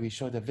Mazroui. We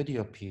showed a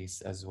video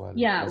piece as well.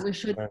 Yeah, we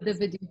showed the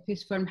video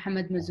piece for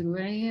Mohammed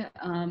Mazroui.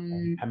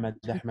 Mohammed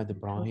Ahmed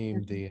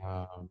Ibrahim,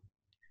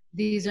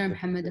 these are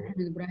Mohammed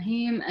Ahmed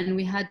Ibrahim, and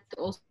we had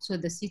also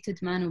the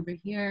seated man over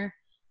here.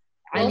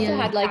 We also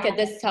had like at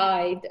the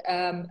side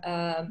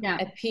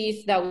a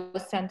piece that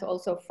was sent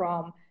also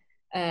from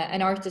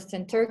an artist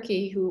in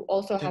Turkey who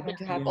also happened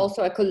to have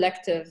also a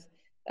collective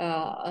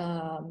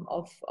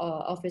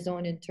of his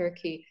own in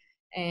Turkey,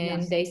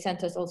 and they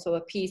sent us also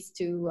a piece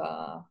to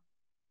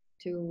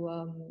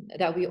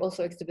that we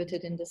also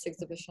exhibited in this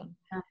exhibition.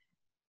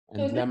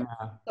 And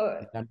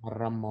Lamha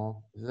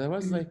Rammo, there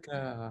was like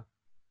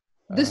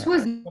this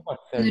was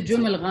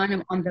Najum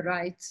Al-Ghanem on the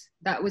right.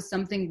 That was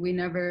something we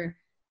never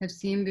have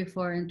seen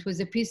before, and it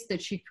was a piece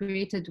that she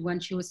created when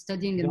she was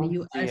studying in the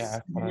US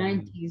in the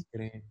 90s.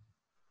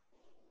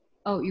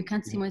 Oh, you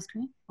can't see my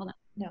screen? Hold on.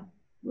 No.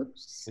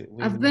 Whoops.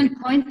 I've been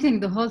pointing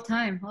the whole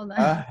time. Hold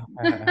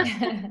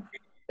on.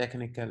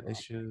 Technical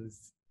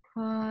issues.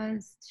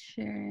 Pause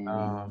sharing.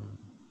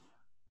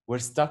 We're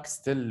stuck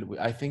still.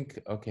 I think,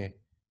 okay,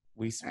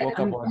 we spoke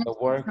about the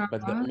work,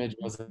 but the image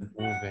wasn't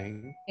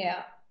moving.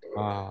 Yeah.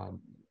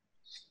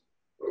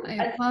 I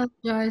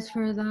apologize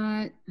for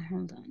that.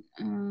 Hold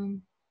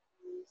on.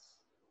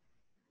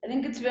 I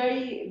think it's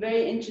very,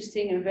 very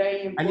interesting and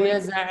very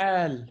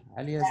important.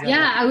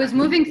 Yeah, I was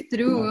moving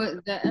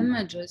through the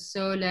images.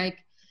 So like,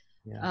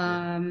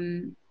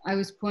 I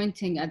was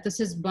pointing at, this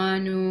is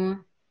Banu,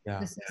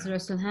 this is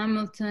Russell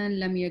Hamilton,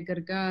 Lamia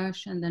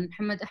Gargash, and then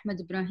Mohammed Ahmed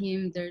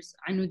Ibrahim, there's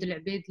Anud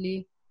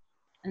Al-Abidli,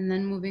 and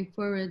then moving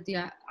forward,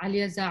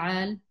 Alia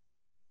Za'al,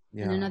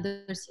 and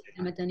another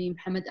Madani,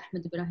 Mohammed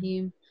Ahmed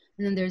Ibrahim,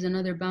 and then there's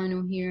another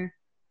Banu here.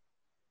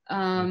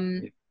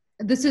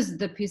 This is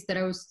the piece that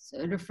I was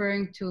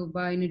referring to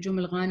by Najum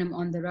Al-Ghanem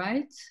on the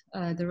right,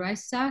 the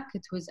rice sack.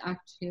 It was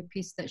actually a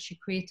piece that she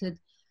created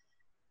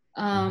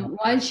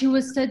while she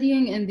was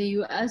studying in the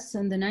US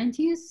in the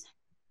 90s.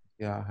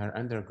 Yeah, her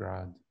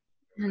undergrad.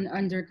 An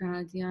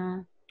undergrad,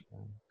 yeah.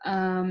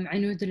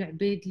 Anud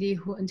Al-Abidli,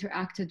 who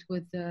interacted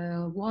with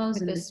the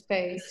walls and the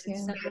space.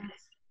 Yeah.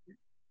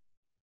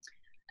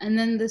 And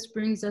then this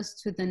brings us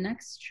to the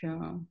next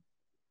show.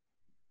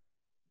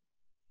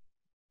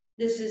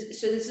 This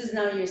is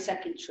now your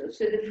second show.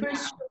 So the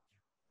first show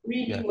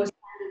really was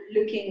kind of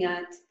looking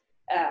at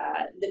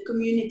the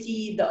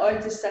community, the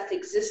artists that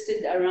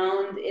existed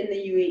around in the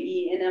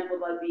UAE, in Abu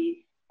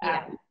Dhabi,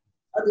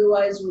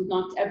 otherwise would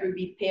not ever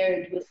be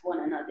paired with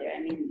one another. I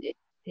mean,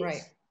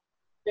 it's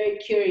very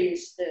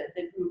curious,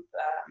 the group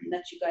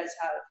that you guys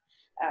have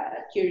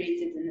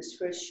curated in this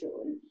first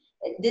show.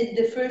 And did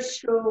the first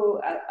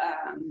show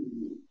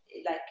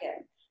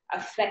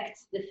affect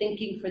the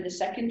thinking for the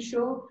second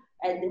show?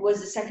 And was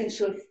the second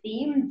show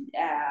themed,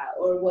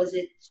 or was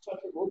it sort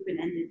of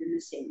open-ended in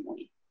the same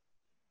way?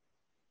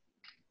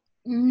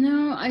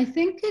 No, I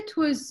think it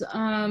was,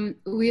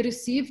 we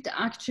received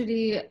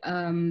actually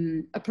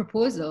a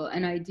proposal,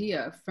 an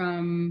idea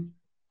from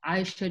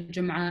Aisha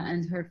Jum'a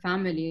and her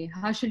family.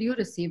 Hashel, you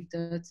received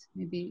it.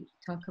 Maybe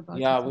talk about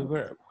it. Yeah, we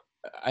were,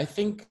 I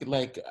think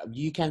like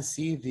you can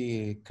see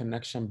the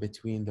connection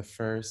between the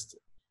first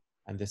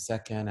and the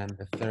second and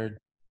the third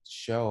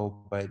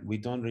show, but we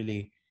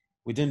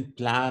didn't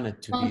plan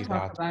it to be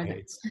that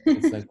way.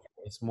 It's like,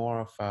 it's more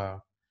of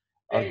a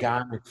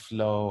organic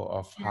flow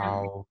of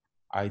how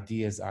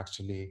ideas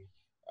actually,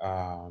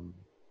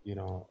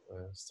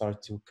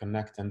 start to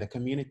connect and the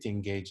community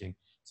engaging.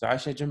 So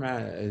Aisha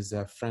Jum'a is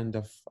a friend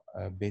of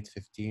BAIT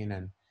 15,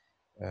 and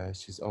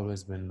she's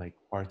always been like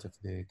part of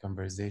the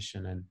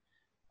conversation,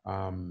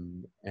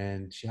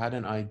 and she had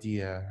an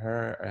idea.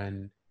 Her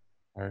and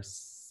her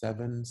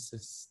 7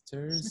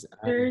 sisters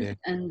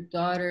and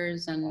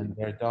daughters and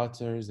their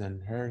daughters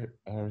and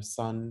her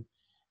son,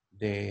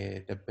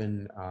 they've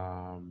been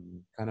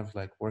kind of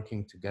like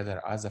working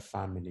together as a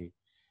family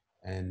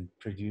and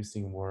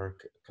producing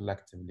work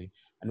collectively.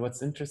 And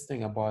what's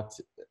interesting about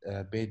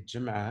Beit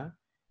Jum'a,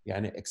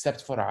 يعني,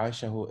 except for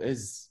Aisha, who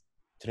is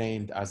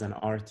trained as an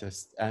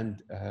artist,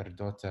 and her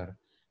daughter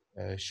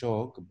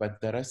Shok, but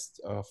the rest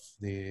of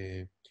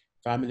the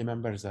family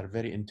members are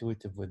very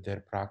intuitive with their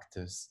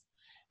practice.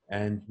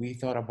 And we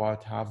thought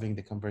about having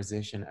the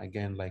conversation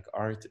again, like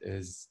art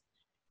is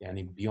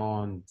يعني,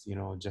 beyond,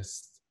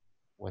 just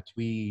what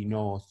we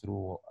know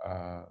through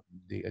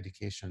the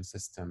education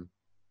system,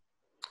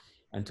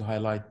 and to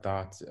highlight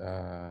that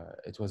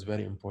it was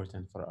very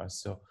important for us.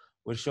 So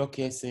we're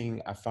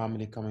showcasing a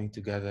family coming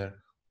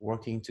together,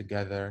 working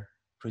together,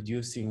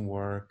 producing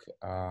work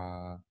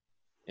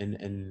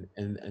in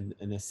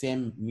the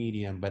same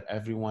medium, but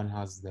everyone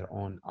has their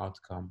own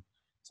outcome.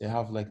 So you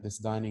have like this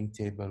dining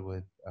table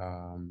with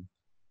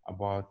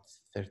about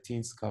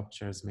 13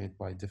 sculptures made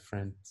by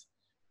different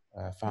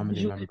family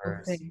visual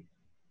members. Buffet.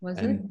 Was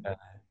and, it?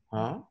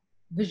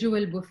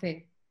 Visual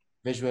buffet.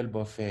 Visual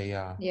buffet,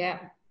 yeah. Yeah.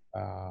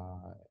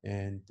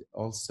 And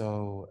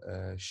also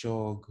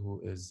Shog,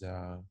 who is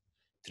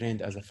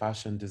trained as a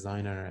fashion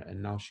designer,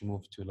 and now she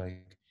moved to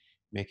like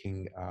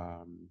making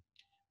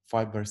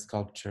fiber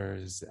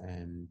sculptures,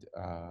 and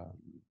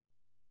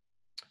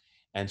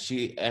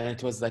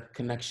it was like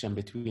connection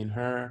between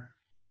her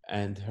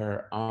and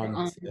her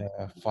aunt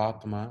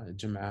Fatima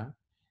Jum'a,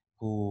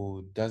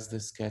 who does the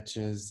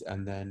sketches,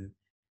 and then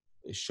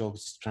Shog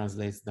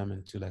translates them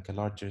into like a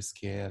larger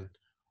scale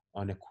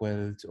on a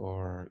quilt,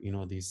 or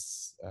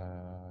these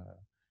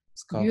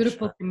sculpture.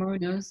 Beautiful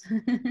kimonos.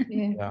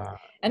 Yeah.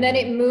 And then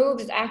it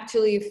moves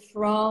actually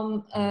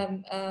from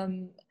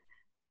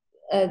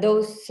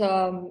those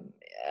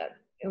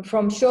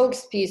from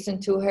Shog's piece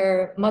into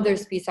her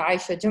mother's piece,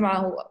 Aisha Jum'a,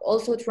 who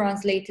also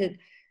translated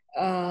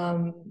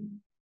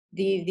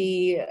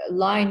the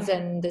lines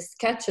and the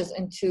sketches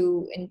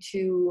into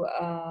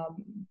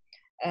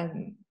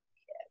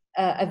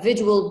a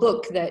visual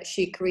book that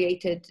she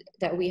created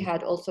that we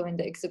had also in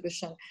the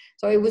exhibition.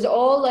 So it was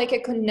all like a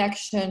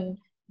connection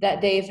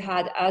that they've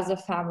had as a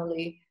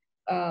family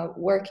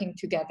working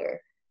together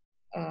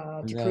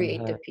to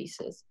create the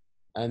pieces.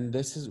 And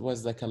this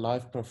was like a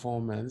live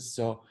performance.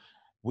 So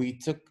we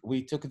took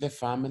the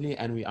family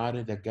and we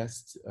added a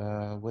guest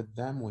with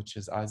them, which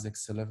is Isaac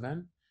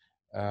Sullivan,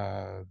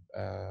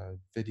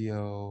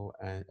 video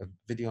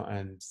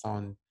and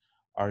sound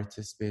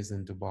artist based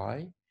in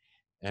Dubai.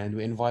 And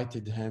we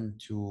invited him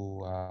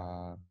to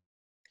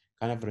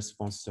kind of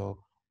respond.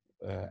 So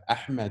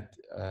Ahmed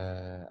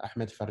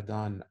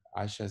Fardan,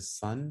 Aisha's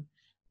son,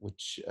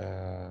 which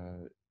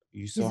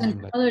you saw him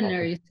like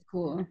culinary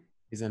school.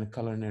 He's in a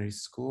culinary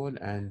school,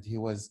 and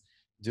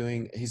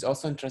he's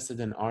also interested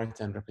in art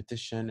and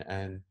repetition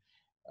and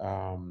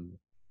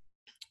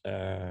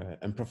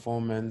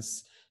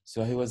performance.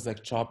 So he was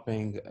like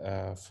chopping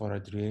for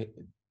a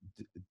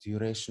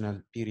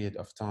durational period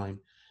of time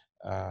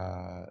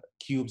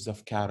cubes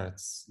of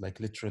carrots, like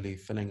literally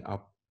filling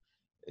up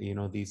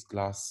these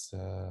glass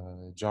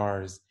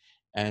jars.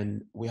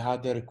 And we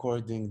had a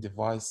recording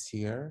device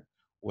here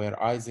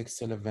where Isaac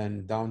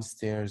Sullivan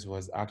downstairs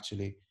was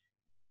actually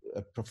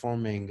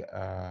performing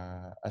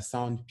a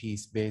sound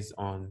piece based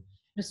on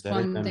the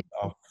rhythm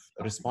of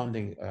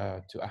responding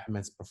to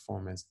Ahmed's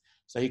performance.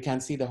 So you can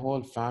see the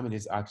whole family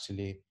is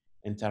actually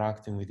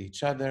interacting with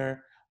each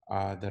other.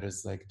 There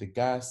is like the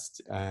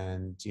guest,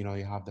 and you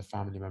have the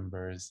family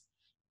members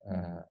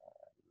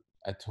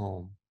at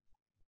home.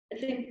 I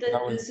think that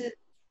this is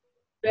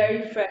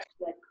very fresh,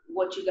 like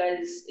what you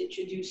guys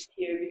introduced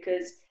here,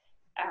 because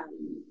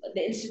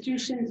the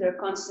institutions are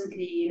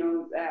constantly,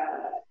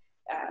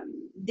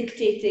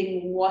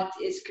 dictating what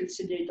is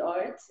considered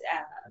art,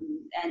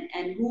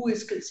 and who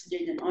is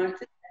considered an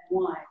artist and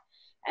why.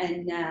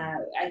 And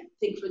I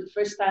think for the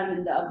first time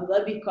in the Abu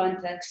Dhabi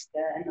context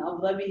and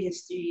Abu Dhabi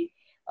history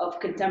of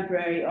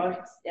contemporary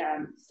art,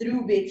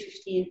 through BAIT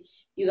 15,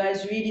 you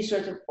guys really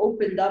sort of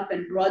opened up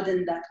and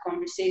broadened that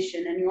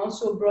conversation. And you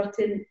also brought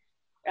in,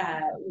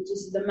 which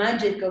is the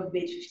magic of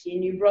BAIT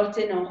 15, you brought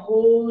in a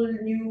whole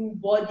new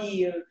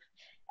body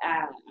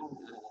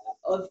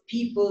of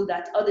people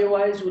that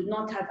otherwise would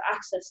not have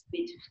access to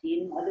BAIT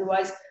 15,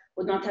 otherwise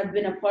would not have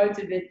been a part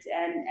of it.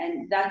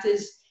 And that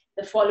is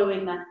the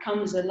following that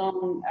comes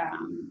along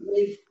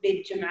with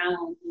BAIT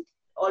Jama'ah,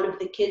 all of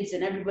the kids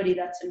and everybody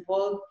that's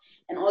involved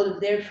and all of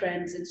their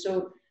friends. And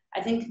so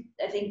I think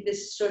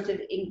this sort of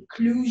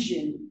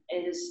inclusion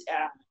is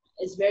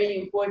very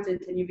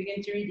important, and you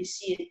begin to really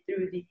see it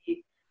through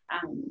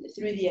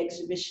the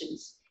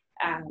exhibitions.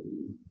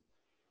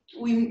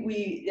 We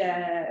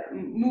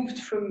moved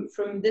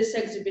from this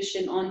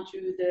exhibition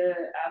onto the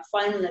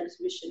final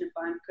exhibition, if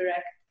I'm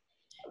correct.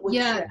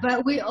 Yeah,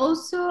 but we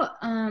also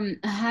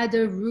had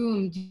a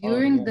room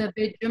during the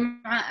BAIT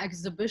Jama'ah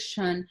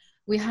exhibition.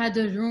 We had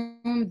a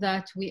room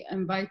that we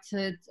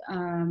invited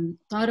Tariq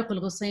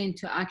Al-Ghussain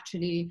to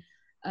actually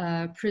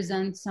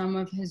present some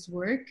of his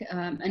work,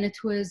 and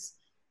it was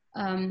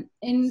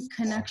in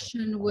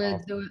connection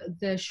with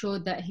the show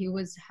that he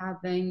was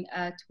having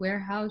at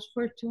Warehouse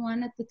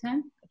 421 at the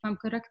time, if I'm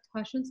correct,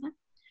 Hashel?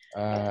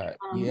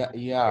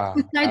 Yeah.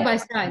 Side by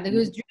side, it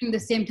was during the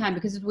same time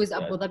because it was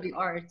Abu Dhabi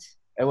Art.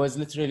 It was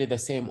literally the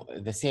same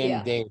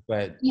day,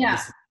 but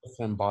this is a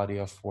different body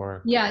of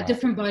work. Yeah,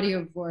 different body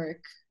of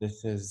work.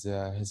 This is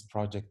his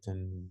project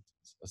in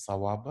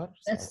Sawabar.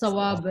 It's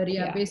Sawabar,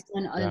 based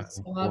on Al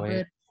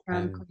Sawabar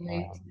from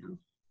Kuwait.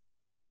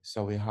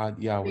 So we had,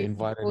 we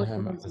invited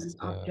him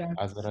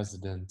as a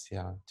resident,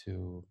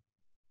 to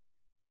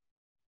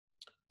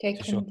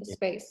take him the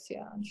space,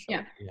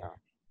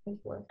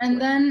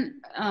 And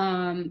then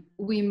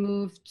we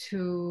moved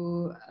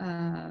to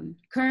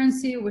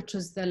Currency, which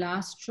is the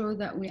last show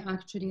that we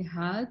actually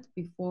had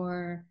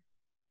before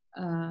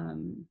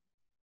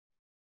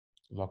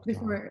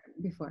lockdown.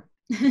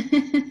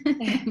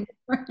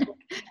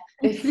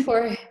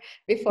 before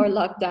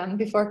lockdown,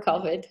 before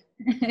COVID.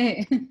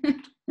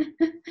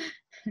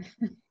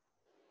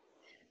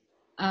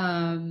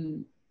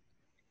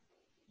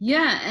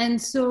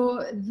 And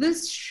so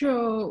this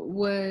show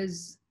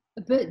was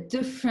a bit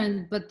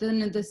different, but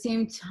then at the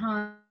same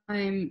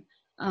time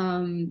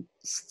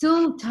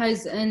still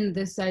ties in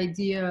this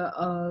idea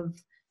of,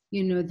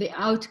 the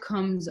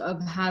outcomes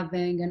of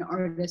having an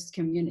artist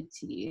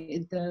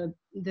community, the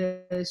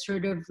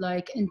sort of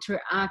like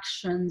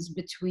interactions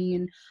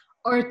between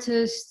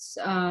artists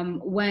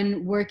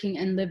when working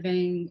and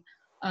living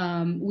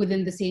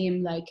within the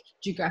same like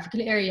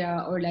geographical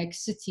area or like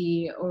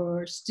city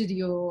or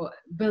studio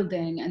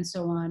building and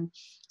so on.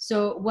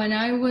 So when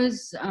I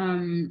was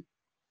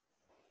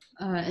in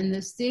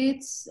the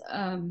States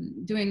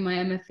doing my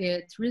MFA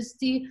at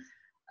RISD,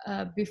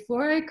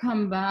 before I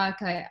come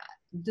back, I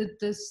did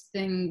this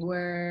thing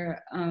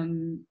where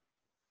I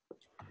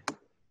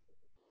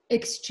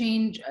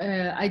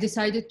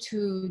decided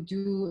to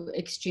do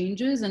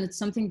exchanges, and it's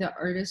something that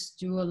artists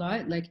do a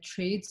lot, like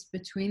trades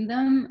between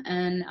them.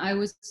 And I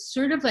was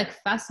sort of like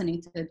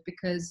fascinated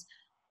because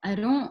I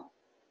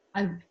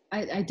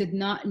did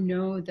not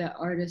know that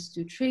artists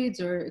do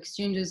trades or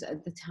exchanges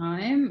at the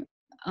time.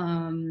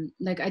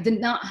 Like I did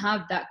not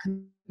have that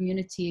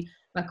community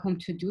back home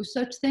to do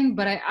such thing,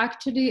 but I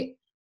actually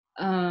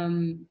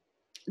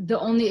the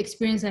only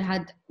experience I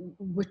had,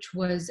 which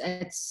was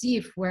at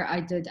SIF, where I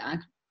did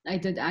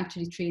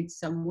actually trade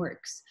some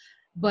works.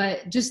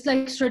 But just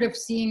like sort of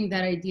seeing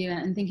that idea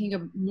and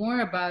thinking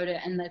more about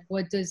it, and like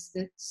what does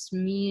this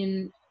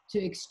mean to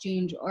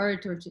exchange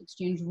art or to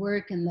exchange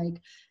work, and like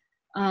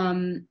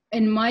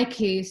in my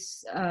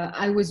case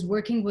I was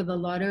working with a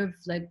lot of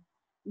like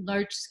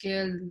large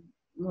scale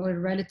or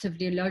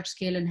relatively large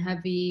scale and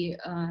heavy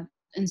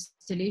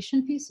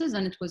installation pieces,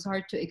 and it was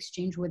hard to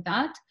exchange with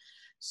that.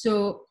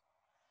 So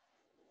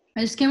I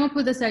just came up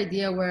with this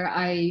idea where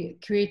I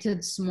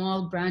created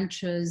small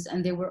branches,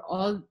 and they were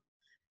all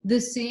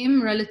the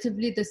same,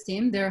 relatively the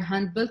same. They're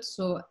hand-built,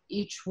 so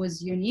each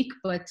was unique,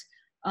 but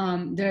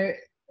they're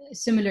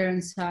similar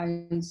in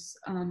size,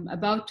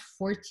 about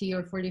 40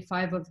 or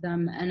 45 of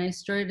them. And I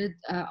started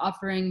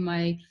offering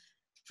my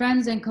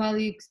friends and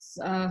colleagues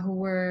who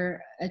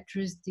were at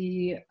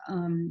RISD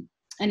an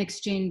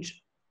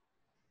exchange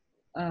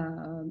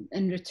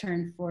in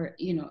return for,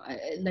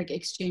 like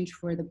exchange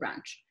for the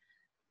branch.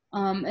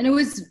 And it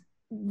was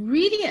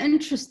really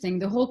interesting,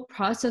 the whole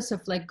process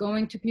of like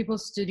going to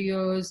people's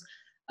studios,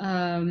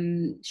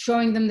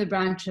 showing them the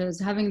branches,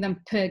 having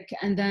them pick,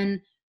 and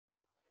then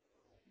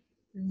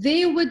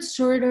they would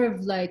sort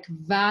of like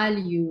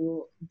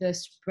value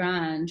this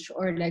branch,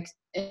 or like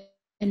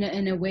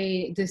in a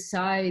way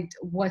decide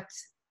what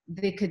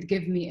they could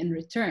give me in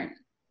return,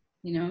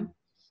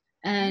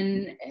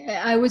 And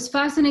I was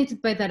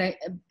fascinated by that,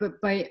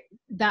 by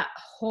that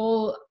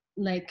whole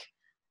like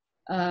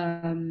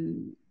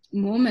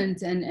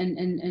moment,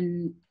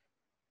 and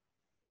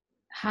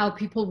how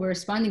people were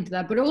responding to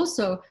that. But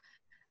also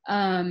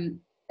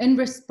in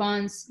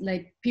response,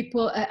 like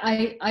people,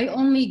 I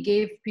only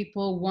gave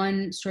people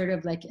one sort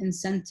of like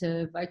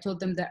incentive. I told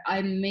them that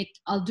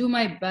I'll do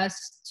my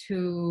best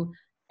to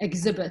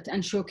exhibit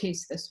and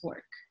showcase this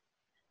work.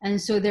 And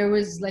so there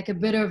was like a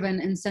bit of an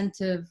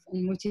incentive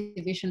and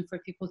motivation for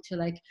people to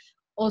like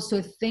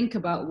also think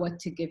about what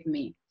to give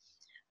me.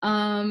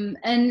 And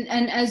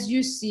as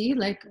you see,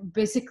 like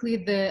basically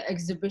the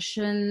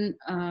exhibition,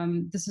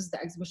 this is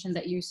the exhibition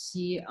that you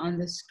see on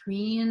the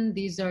screen.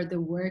 These are the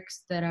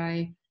works that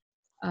I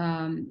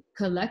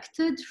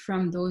collected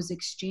from those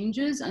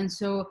exchanges. And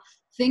so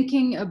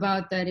thinking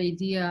about that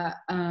idea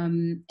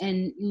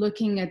and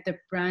looking at the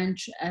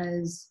branch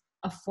as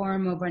a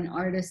form of an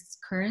artist's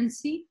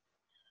currency,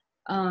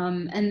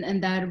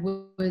 and that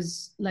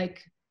was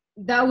like,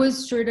 that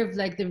was sort of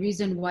like the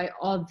reason why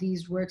all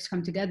these works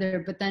come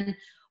together. But then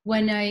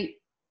when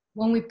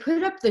we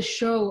put up the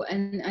show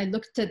and I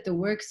looked at the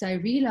works, I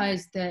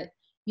realized that,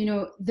 you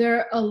know,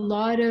 they're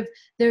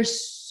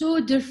so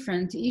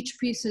different. Each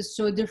piece is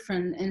so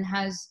different and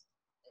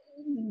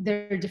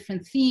there are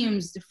different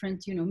themes,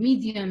 different, you know,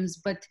 mediums,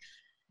 but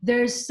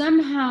there's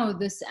somehow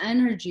this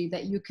energy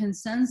that you can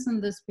sense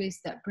in the space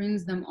that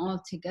brings them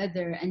all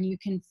together, and you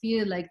can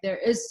feel like there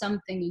is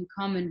something in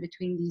common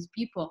between these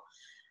people.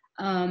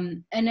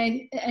 And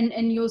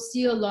you'll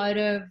see a lot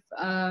of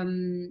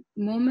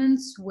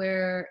moments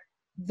where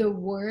the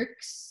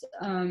works,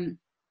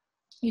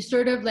 you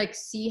sort of like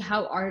see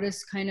how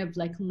artists kind of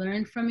like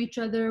learn from each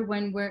other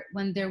when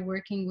they're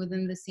working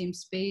within the same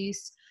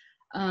space.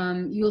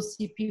 You'll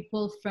see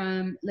people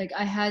from, like,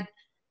 I had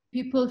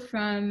people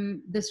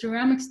from the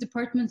ceramics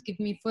department give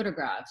me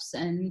photographs,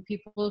 and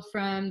people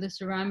from the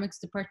ceramics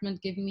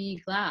department give me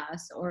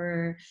glass,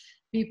 or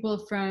people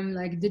from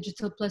like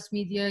digital plus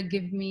media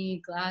give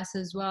me glass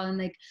as well. And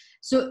like,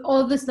 so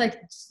all this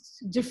like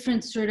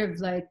different sort of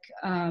like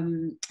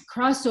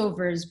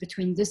crossovers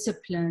between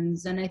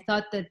disciplines. And I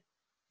thought that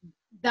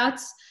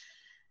that's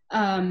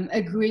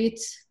a great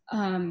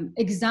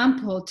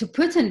example to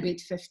put in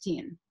BAIT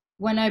 15.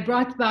 When I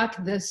brought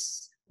back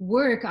this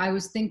work, I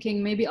was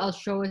thinking maybe I'll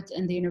show it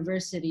in the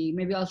university,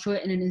 maybe I'll show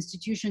it in an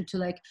institution to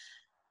like,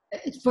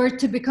 for it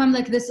to become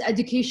like this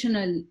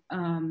educational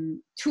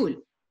tool.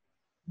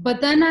 But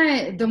then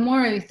the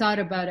more I thought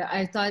about it,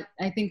 I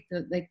think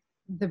that like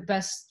the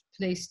best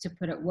place to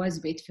put it was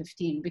BAIT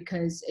 15,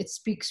 because it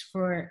speaks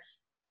for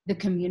the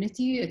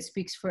community, it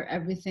speaks for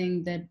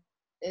everything that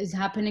is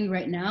happening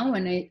right now.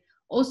 And I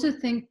also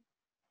think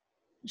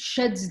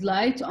sheds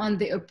light on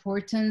the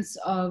importance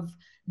of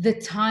the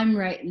time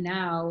right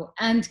now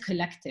and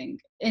collecting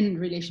in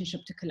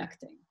relationship to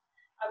collecting.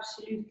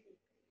 Absolutely.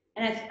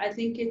 And I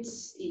think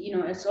it's, you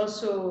know, it's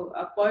also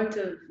a part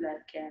of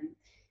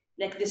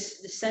like this,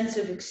 the sense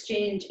of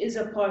exchange is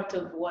a part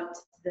of what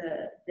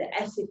the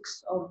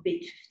ethics of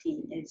BAIT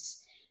 15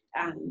 is.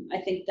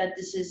 I think that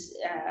this is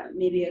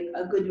maybe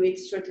a good way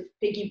to sort of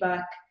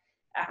piggyback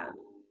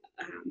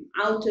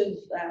out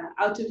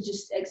of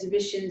just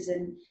exhibitions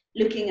and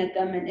looking at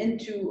them, and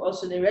into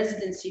also the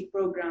residency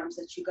programs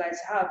that you guys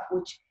have,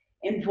 which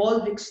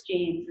involve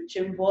exchange, which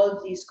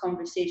involve these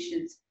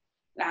conversations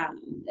that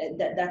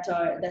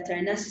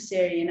are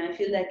necessary. And I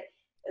feel like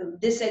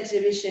this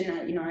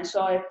exhibition, you know, I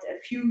saw it a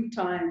few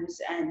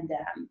times, and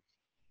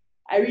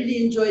I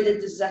really enjoyed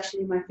it. This is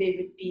actually my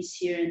favorite piece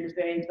here in the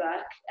very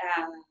back.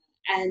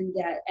 And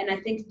I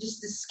think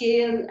just the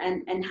scale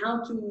and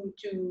how to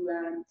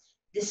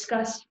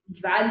discuss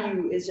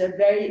value is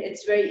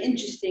it's very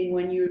interesting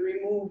when you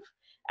remove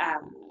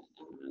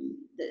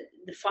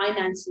the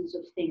finances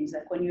of things,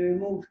 like when you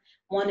remove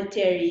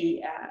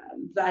monetary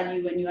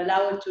value and you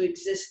allow it to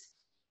exist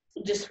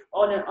just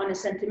on a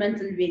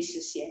sentimental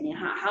basis. Yani,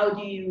 how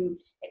do you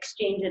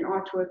exchange an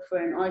artwork for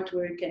an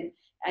artwork?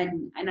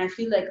 And I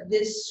feel like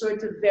this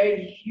sort of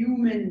very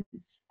human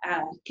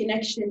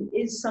connection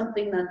is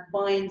something that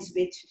binds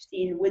BAIT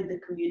 15 with the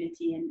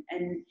community,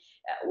 and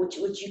which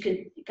you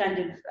can kind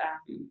of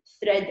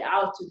thread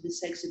out of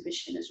this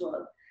exhibition as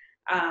well.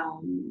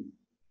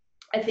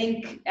 I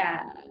think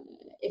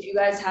if you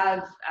guys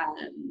have,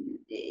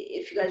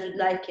 if you guys would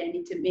like, I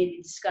need to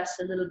maybe discuss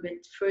a little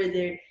bit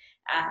further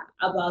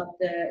about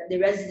the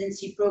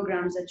residency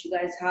programs that you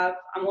guys have.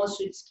 I'm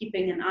also just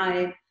keeping an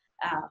eye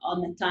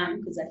on the time,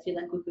 because I feel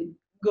like we could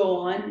go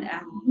on.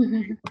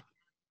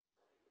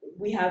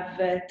 We have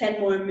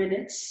 10 more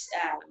minutes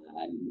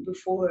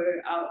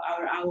before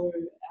our hour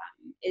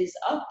is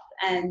up,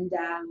 and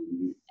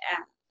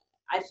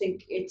I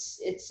think it's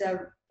a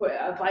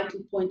vital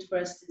point for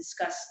us to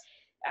discuss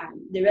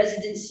the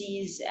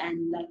residencies,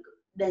 and like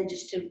then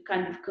just to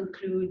kind of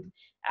conclude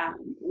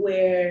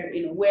where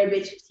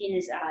BAIT 15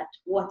 is at,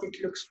 what it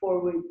looks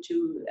forward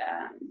to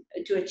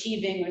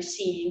achieving or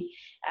seeing,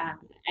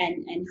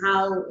 and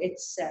how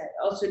it's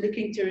also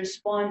looking to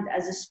respond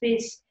as a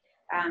space.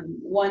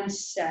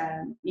 Once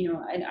I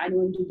know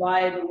in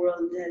Dubai the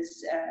world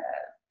has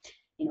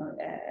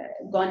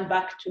gone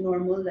back to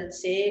normal,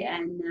 let's say.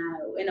 And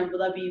in Abu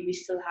Dhabi, we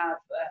still have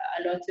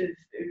a lot of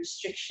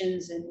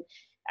restrictions. And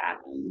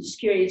I'm just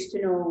curious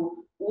to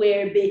know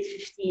where BAIT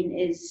 15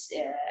 is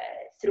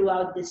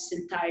throughout this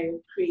entire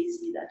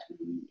crazy that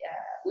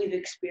we've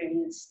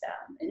experienced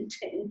in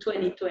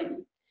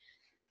 2020.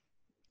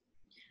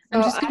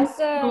 I'm just going to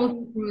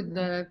scroll through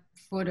the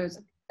photos.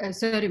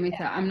 Sorry,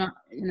 Maitha, I'm not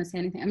going to say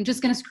anything. I'm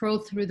just going to scroll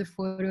through the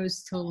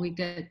photos till we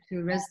get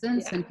to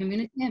residents and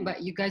community,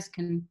 but you guys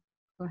can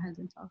go ahead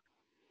and talk.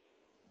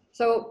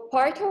 So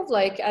part of,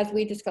 like, as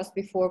we discussed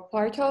before,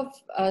 part of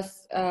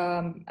us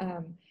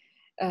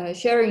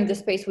sharing the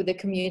space with the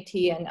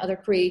community and other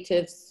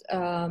creatives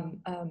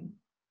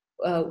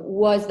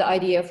was the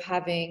idea of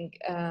having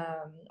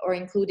or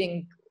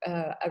including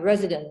a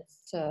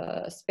residence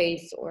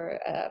space or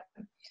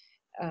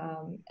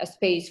a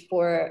space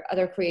for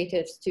other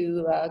creatives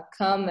to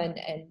come and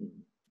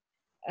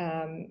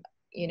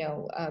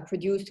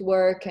produce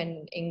work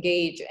and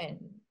engage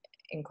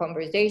in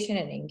conversation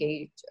and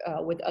engage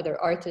with other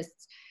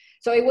artists.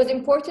 So it was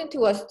important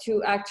to us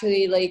to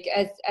actually, like,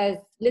 as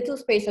little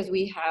space as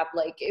we have,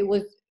 like, it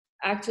was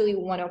actually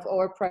one of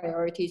our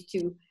priorities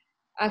to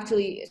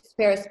actually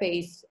spare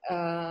space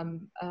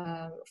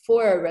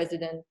for a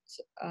resident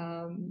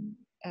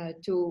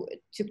to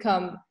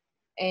come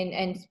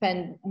and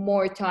spend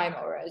more time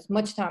or as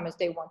much time as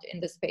they want in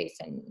the space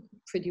and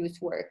produce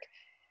work.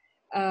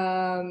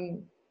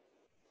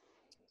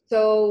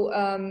 So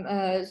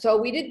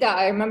we did that.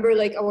 I remember,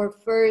 like, our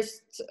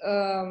first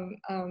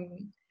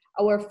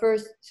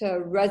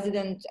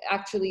resident,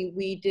 actually,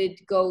 we did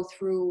go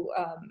through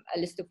a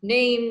list of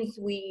names.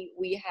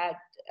 We had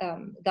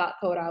that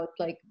thought out,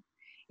 like,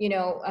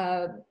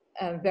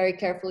 very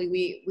carefully.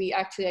 We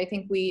actually, I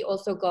think we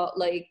also got,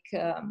 like,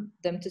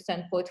 them to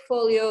send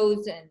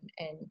portfolios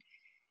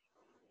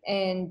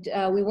and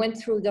we went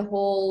through the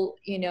whole,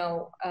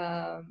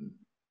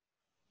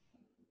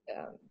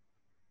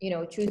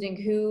 choosing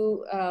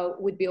who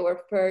would be our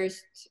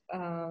first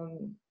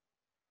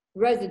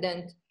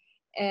resident.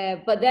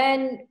 But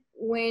then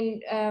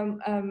when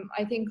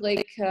I think,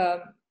 like,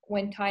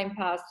 when time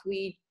passed,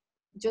 we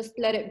just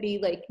let it be,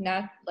 like,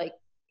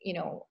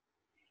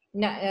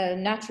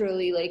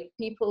 naturally, like,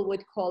 people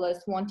would call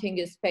us wanting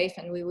a space,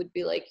 and we would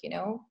be like,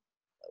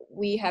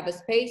 we have a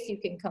space, you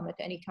can come at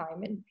any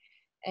time,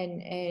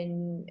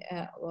 and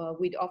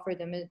we'd offer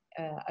them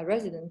a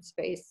residence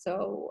space.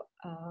 So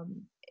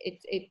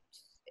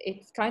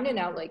it's kind of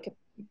now, like,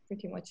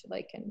 pretty much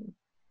like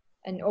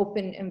an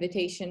open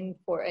invitation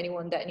for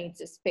anyone that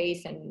needs a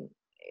space, and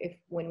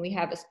when we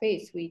have a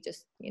space, we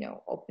just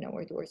open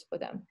our doors for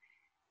them.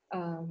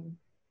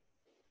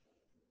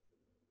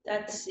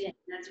 That's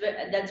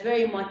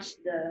very much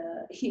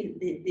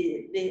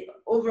the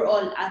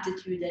overall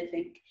attitude, I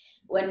think,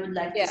 one would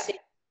like to say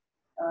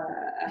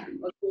of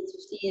BAIT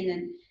 15,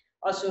 and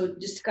also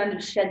just kind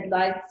of shed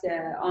light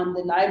on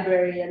the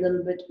library a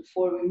little bit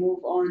before we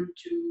move on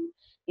to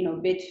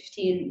BAIT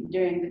 15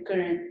 during the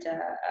current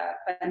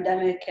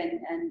pandemic and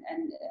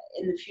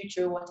in the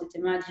future what it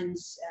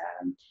imagines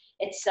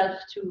itself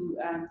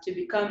to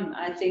become.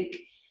 I think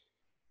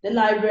the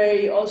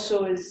library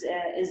also is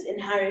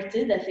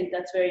inherited. I think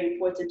that's very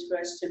important for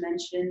us to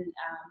mention,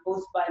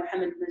 both by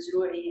Mohammed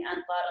Mazroui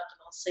and Tariq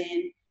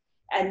Al-Hussein.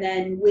 And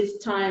then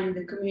with time,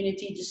 the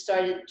community just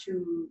started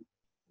to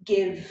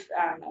give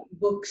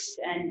books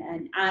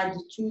and add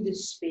to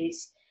this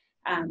space.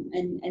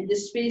 And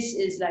this space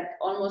is like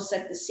almost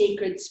like the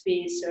sacred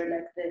space, or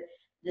like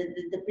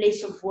the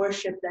place of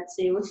worship, let's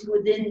say,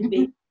 within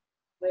BAIT,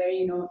 where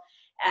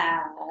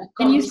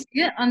can you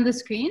see it on the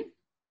screen?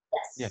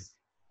 Yes.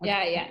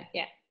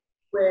 Yeah.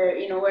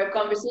 Where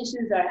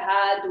conversations are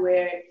had,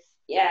 where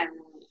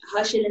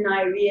Hashel and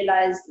I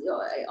realized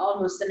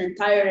almost an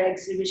entire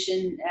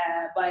exhibition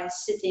by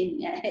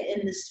sitting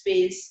in the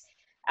space,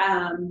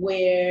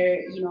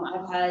 where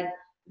I've had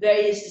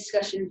various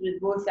discussions with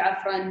both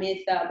Afra and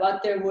Maitha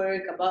about their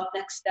work, about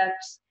next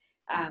steps,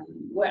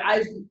 where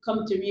I've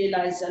come to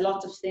realize a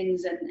lot of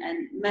things and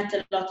met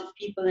a lot of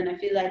people, and I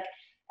feel like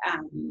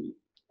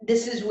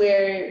this is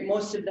where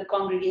most of the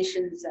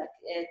congregations that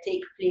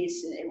take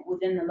place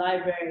within the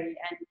library,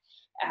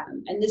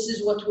 and this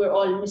is what we're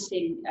all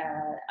missing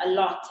a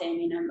lot. I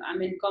mean,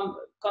 I'm in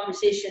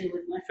conversation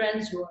with my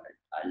friends who are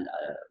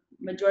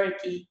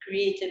majority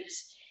creatives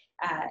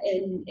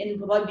in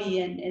Abu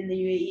Dhabi and in the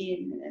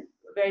UAE, and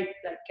very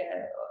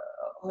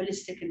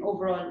holistic and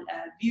overall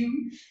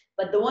view.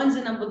 But the ones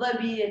in Abu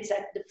Dhabi, it's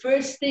like the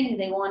first thing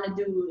they want to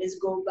do is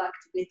go back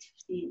to BAIT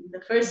 15.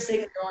 The first thing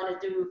they want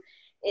to do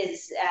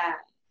is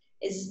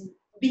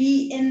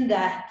be in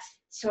that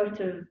sort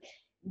of,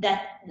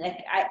 that,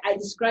 like, I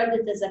described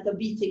it as like a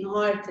beating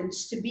heart, and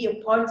just to be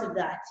a part of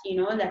that,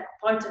 like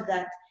part of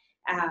that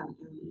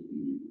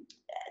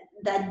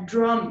that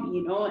drum,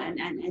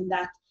 and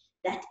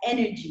that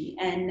energy.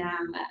 And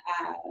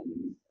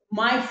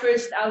my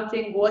first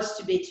outing was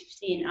to BAIT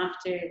 15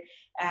 after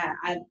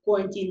I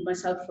quarantined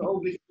myself for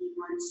over 3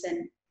 months,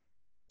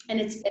 and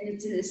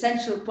it's an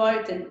essential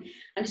part. And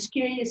I'm just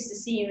curious to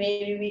see,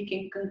 maybe we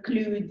can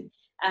conclude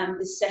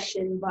this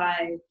session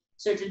by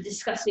sort of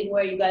discussing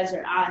where you guys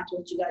are at,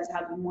 what you guys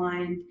have in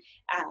mind,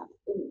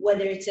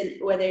 whether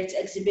it's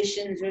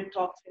exhibitions or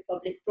talks or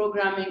public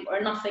programming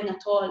or nothing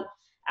at all.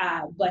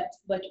 But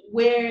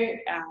where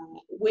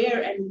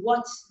and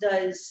what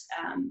does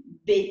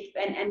BAIT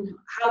and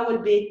how will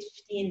BAIT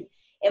 15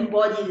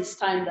 embody this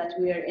time that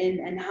we are in,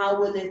 and how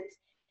will it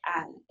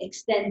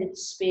extend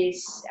its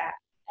space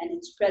and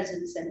its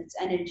presence and its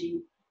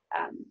energy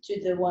to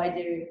the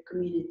wider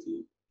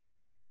community?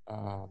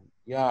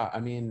 Yeah, I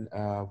mean,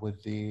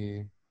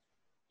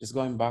 just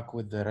going back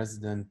with the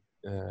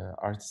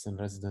artists and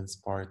residents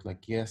part,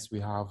 like, yes, we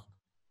have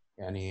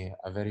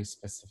a very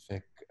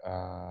specific,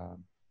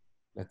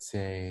 let's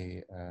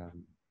say,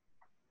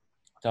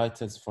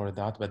 titles for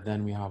that, but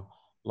then we have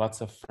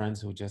lots of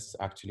friends who just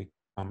actually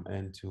come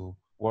in to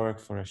work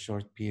for a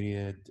short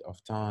period of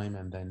time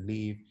and then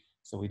leave.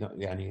 So we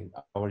don't,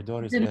 our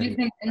door is very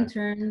open.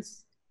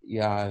 Interns.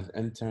 Yeah,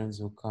 interns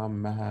who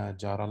come. Maha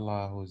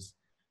Jarallah,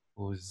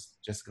 who's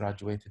just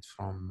graduated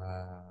from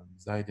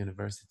Zayed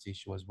University.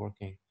 She was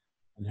working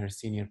on her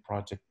senior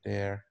project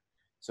there.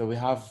 So we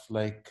have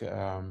like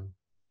a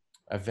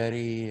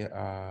very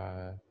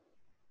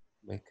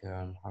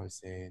how to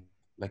say it,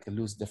 like a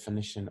loose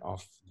definition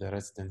of the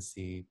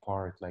residency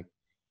part. Like,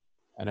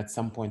 and at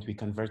some point we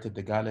converted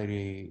the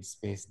gallery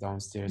space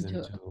downstairs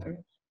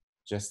into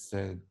just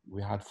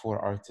we had 4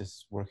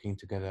 artists working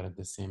together at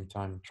the same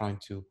time, trying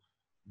to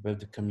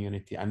build a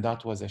community, and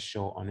that was a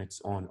show on its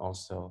own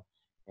also.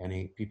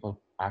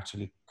 People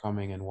actually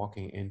coming and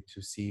walking in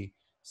to see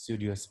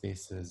studio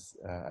spaces.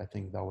 I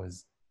think that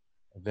was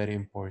very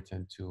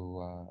important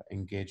to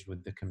engage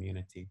with the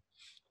community.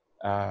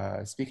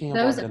 Speaking that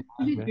about was the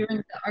actually during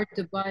the Art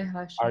Dubai,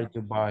 Hashel. Art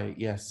Dubai,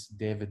 yes,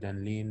 David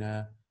and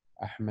Lena,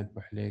 Ahmed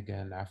Bouhlega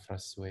and Afra Al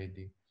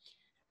Dhaheri.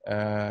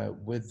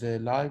 With the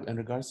in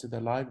regards to the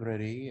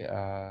library,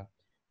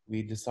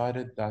 we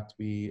decided that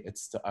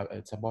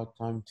it's about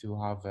time to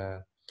have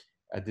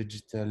a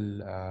digital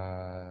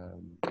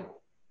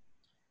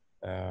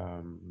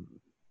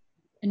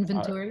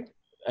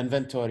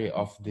inventory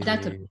of the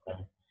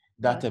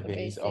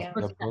database of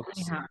the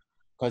books,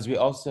 because we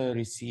also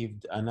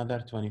received another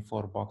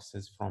 24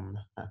 boxes from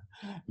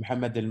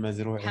Muhammad Al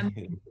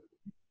Mazroui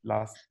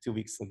last 2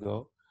 weeks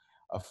ago,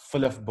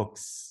 full of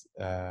books,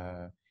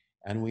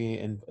 and we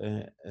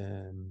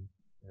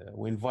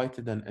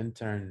invited an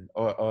intern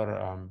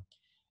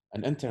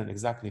an intern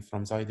exactly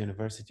from Zayed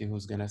University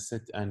who's gonna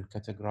sit and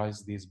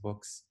categorize these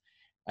books,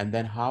 and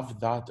then have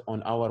that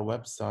on our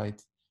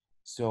website,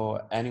 so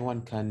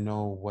anyone can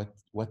know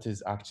what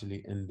is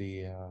actually in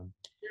the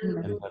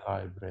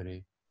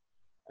library.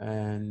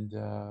 And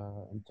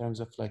in terms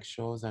of like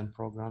shows and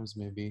programs,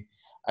 maybe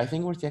I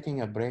think we're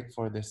taking a break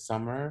for this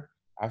summer.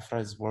 Afra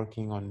is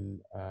working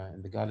on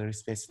in the gallery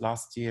space.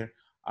 Last year,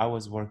 I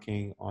was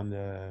working on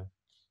the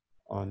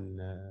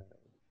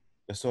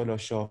solo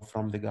show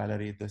from the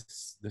gallery.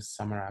 This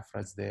summer,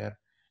 Afra's there,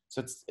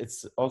 so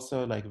it's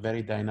also like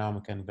very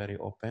dynamic and very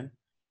open.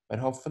 But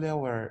hopefully,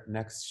 our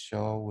next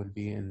show will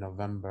be in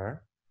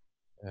November,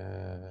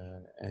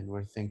 and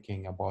we're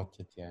thinking about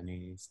it.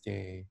 Yani,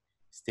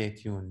 stay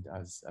tuned,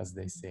 as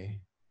they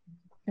say.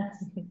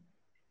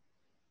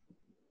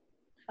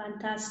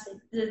 Fantastic.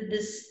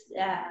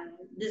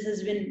 This has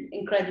been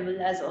incredible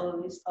as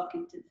always,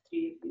 talking to the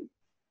 3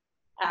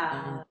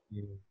 of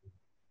you.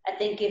 I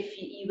think if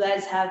you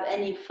guys have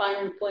any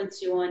final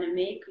points you want to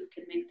make, we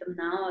can make them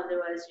now.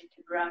 Otherwise, we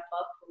can wrap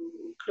up.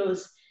 We'll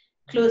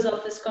close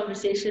off this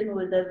conversation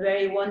with a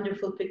very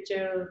wonderful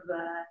picture of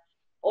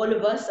all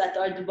of us at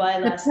Art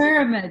Dubai last year.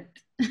 Pyramid.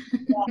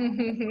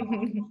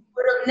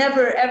 Would have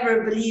never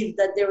ever believed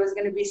that there was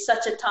going to be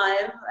such a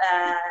time,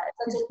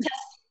 such a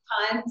testing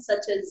time,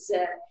 such as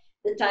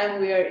the time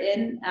we are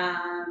in,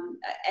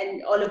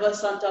 and all of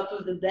us on top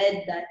of the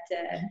bed, that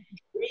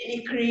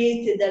really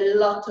created a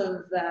lot of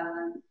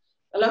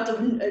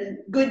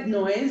good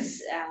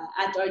noise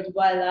at Art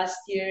Dubai last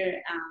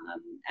year,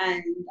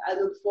 and I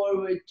look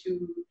forward to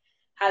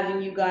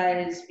having you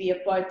guys be a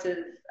part of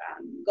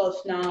Gulf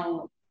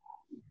Now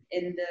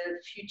in the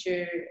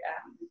future,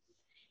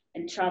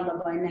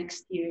 inshallah by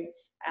next year,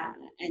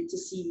 and to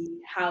see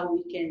how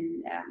we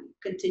can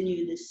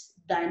continue this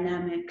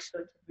dynamic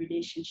sort of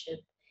relationship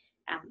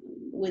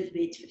with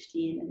BAIT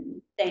 15.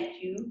 And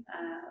thank you.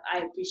 I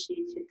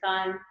appreciate your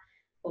time.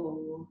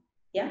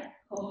 I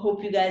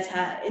hope you guys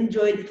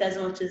enjoyed it as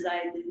much as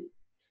I did.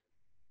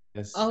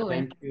 Yes,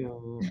 thank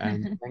you,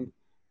 and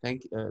thank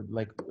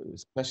like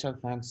special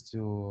thanks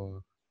to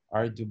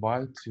Art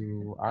Dubai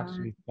to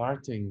actually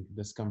starting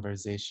this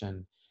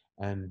conversation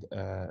and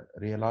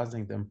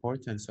realizing the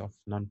importance of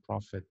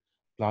nonprofit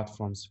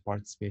platforms to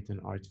participate in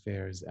art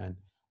fairs and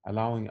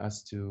allowing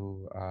us to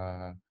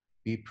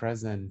be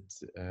present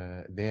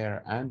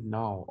there and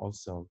now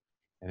also,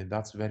 and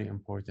that's very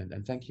important.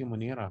 And thank you,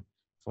 Munira,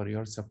 for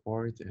your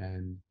support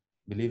and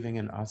believing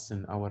in us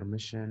and our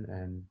mission,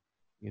 and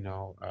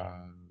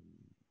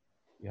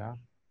yeah.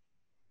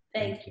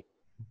 Thank you.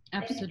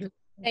 Absolutely.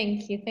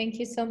 Thank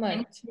you so much.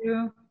 Thank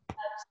you.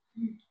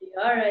 Absolutely.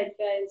 All right,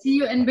 guys. See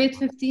you in BAIT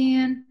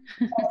 15.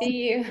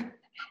 See you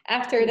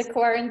after the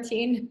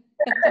quarantine.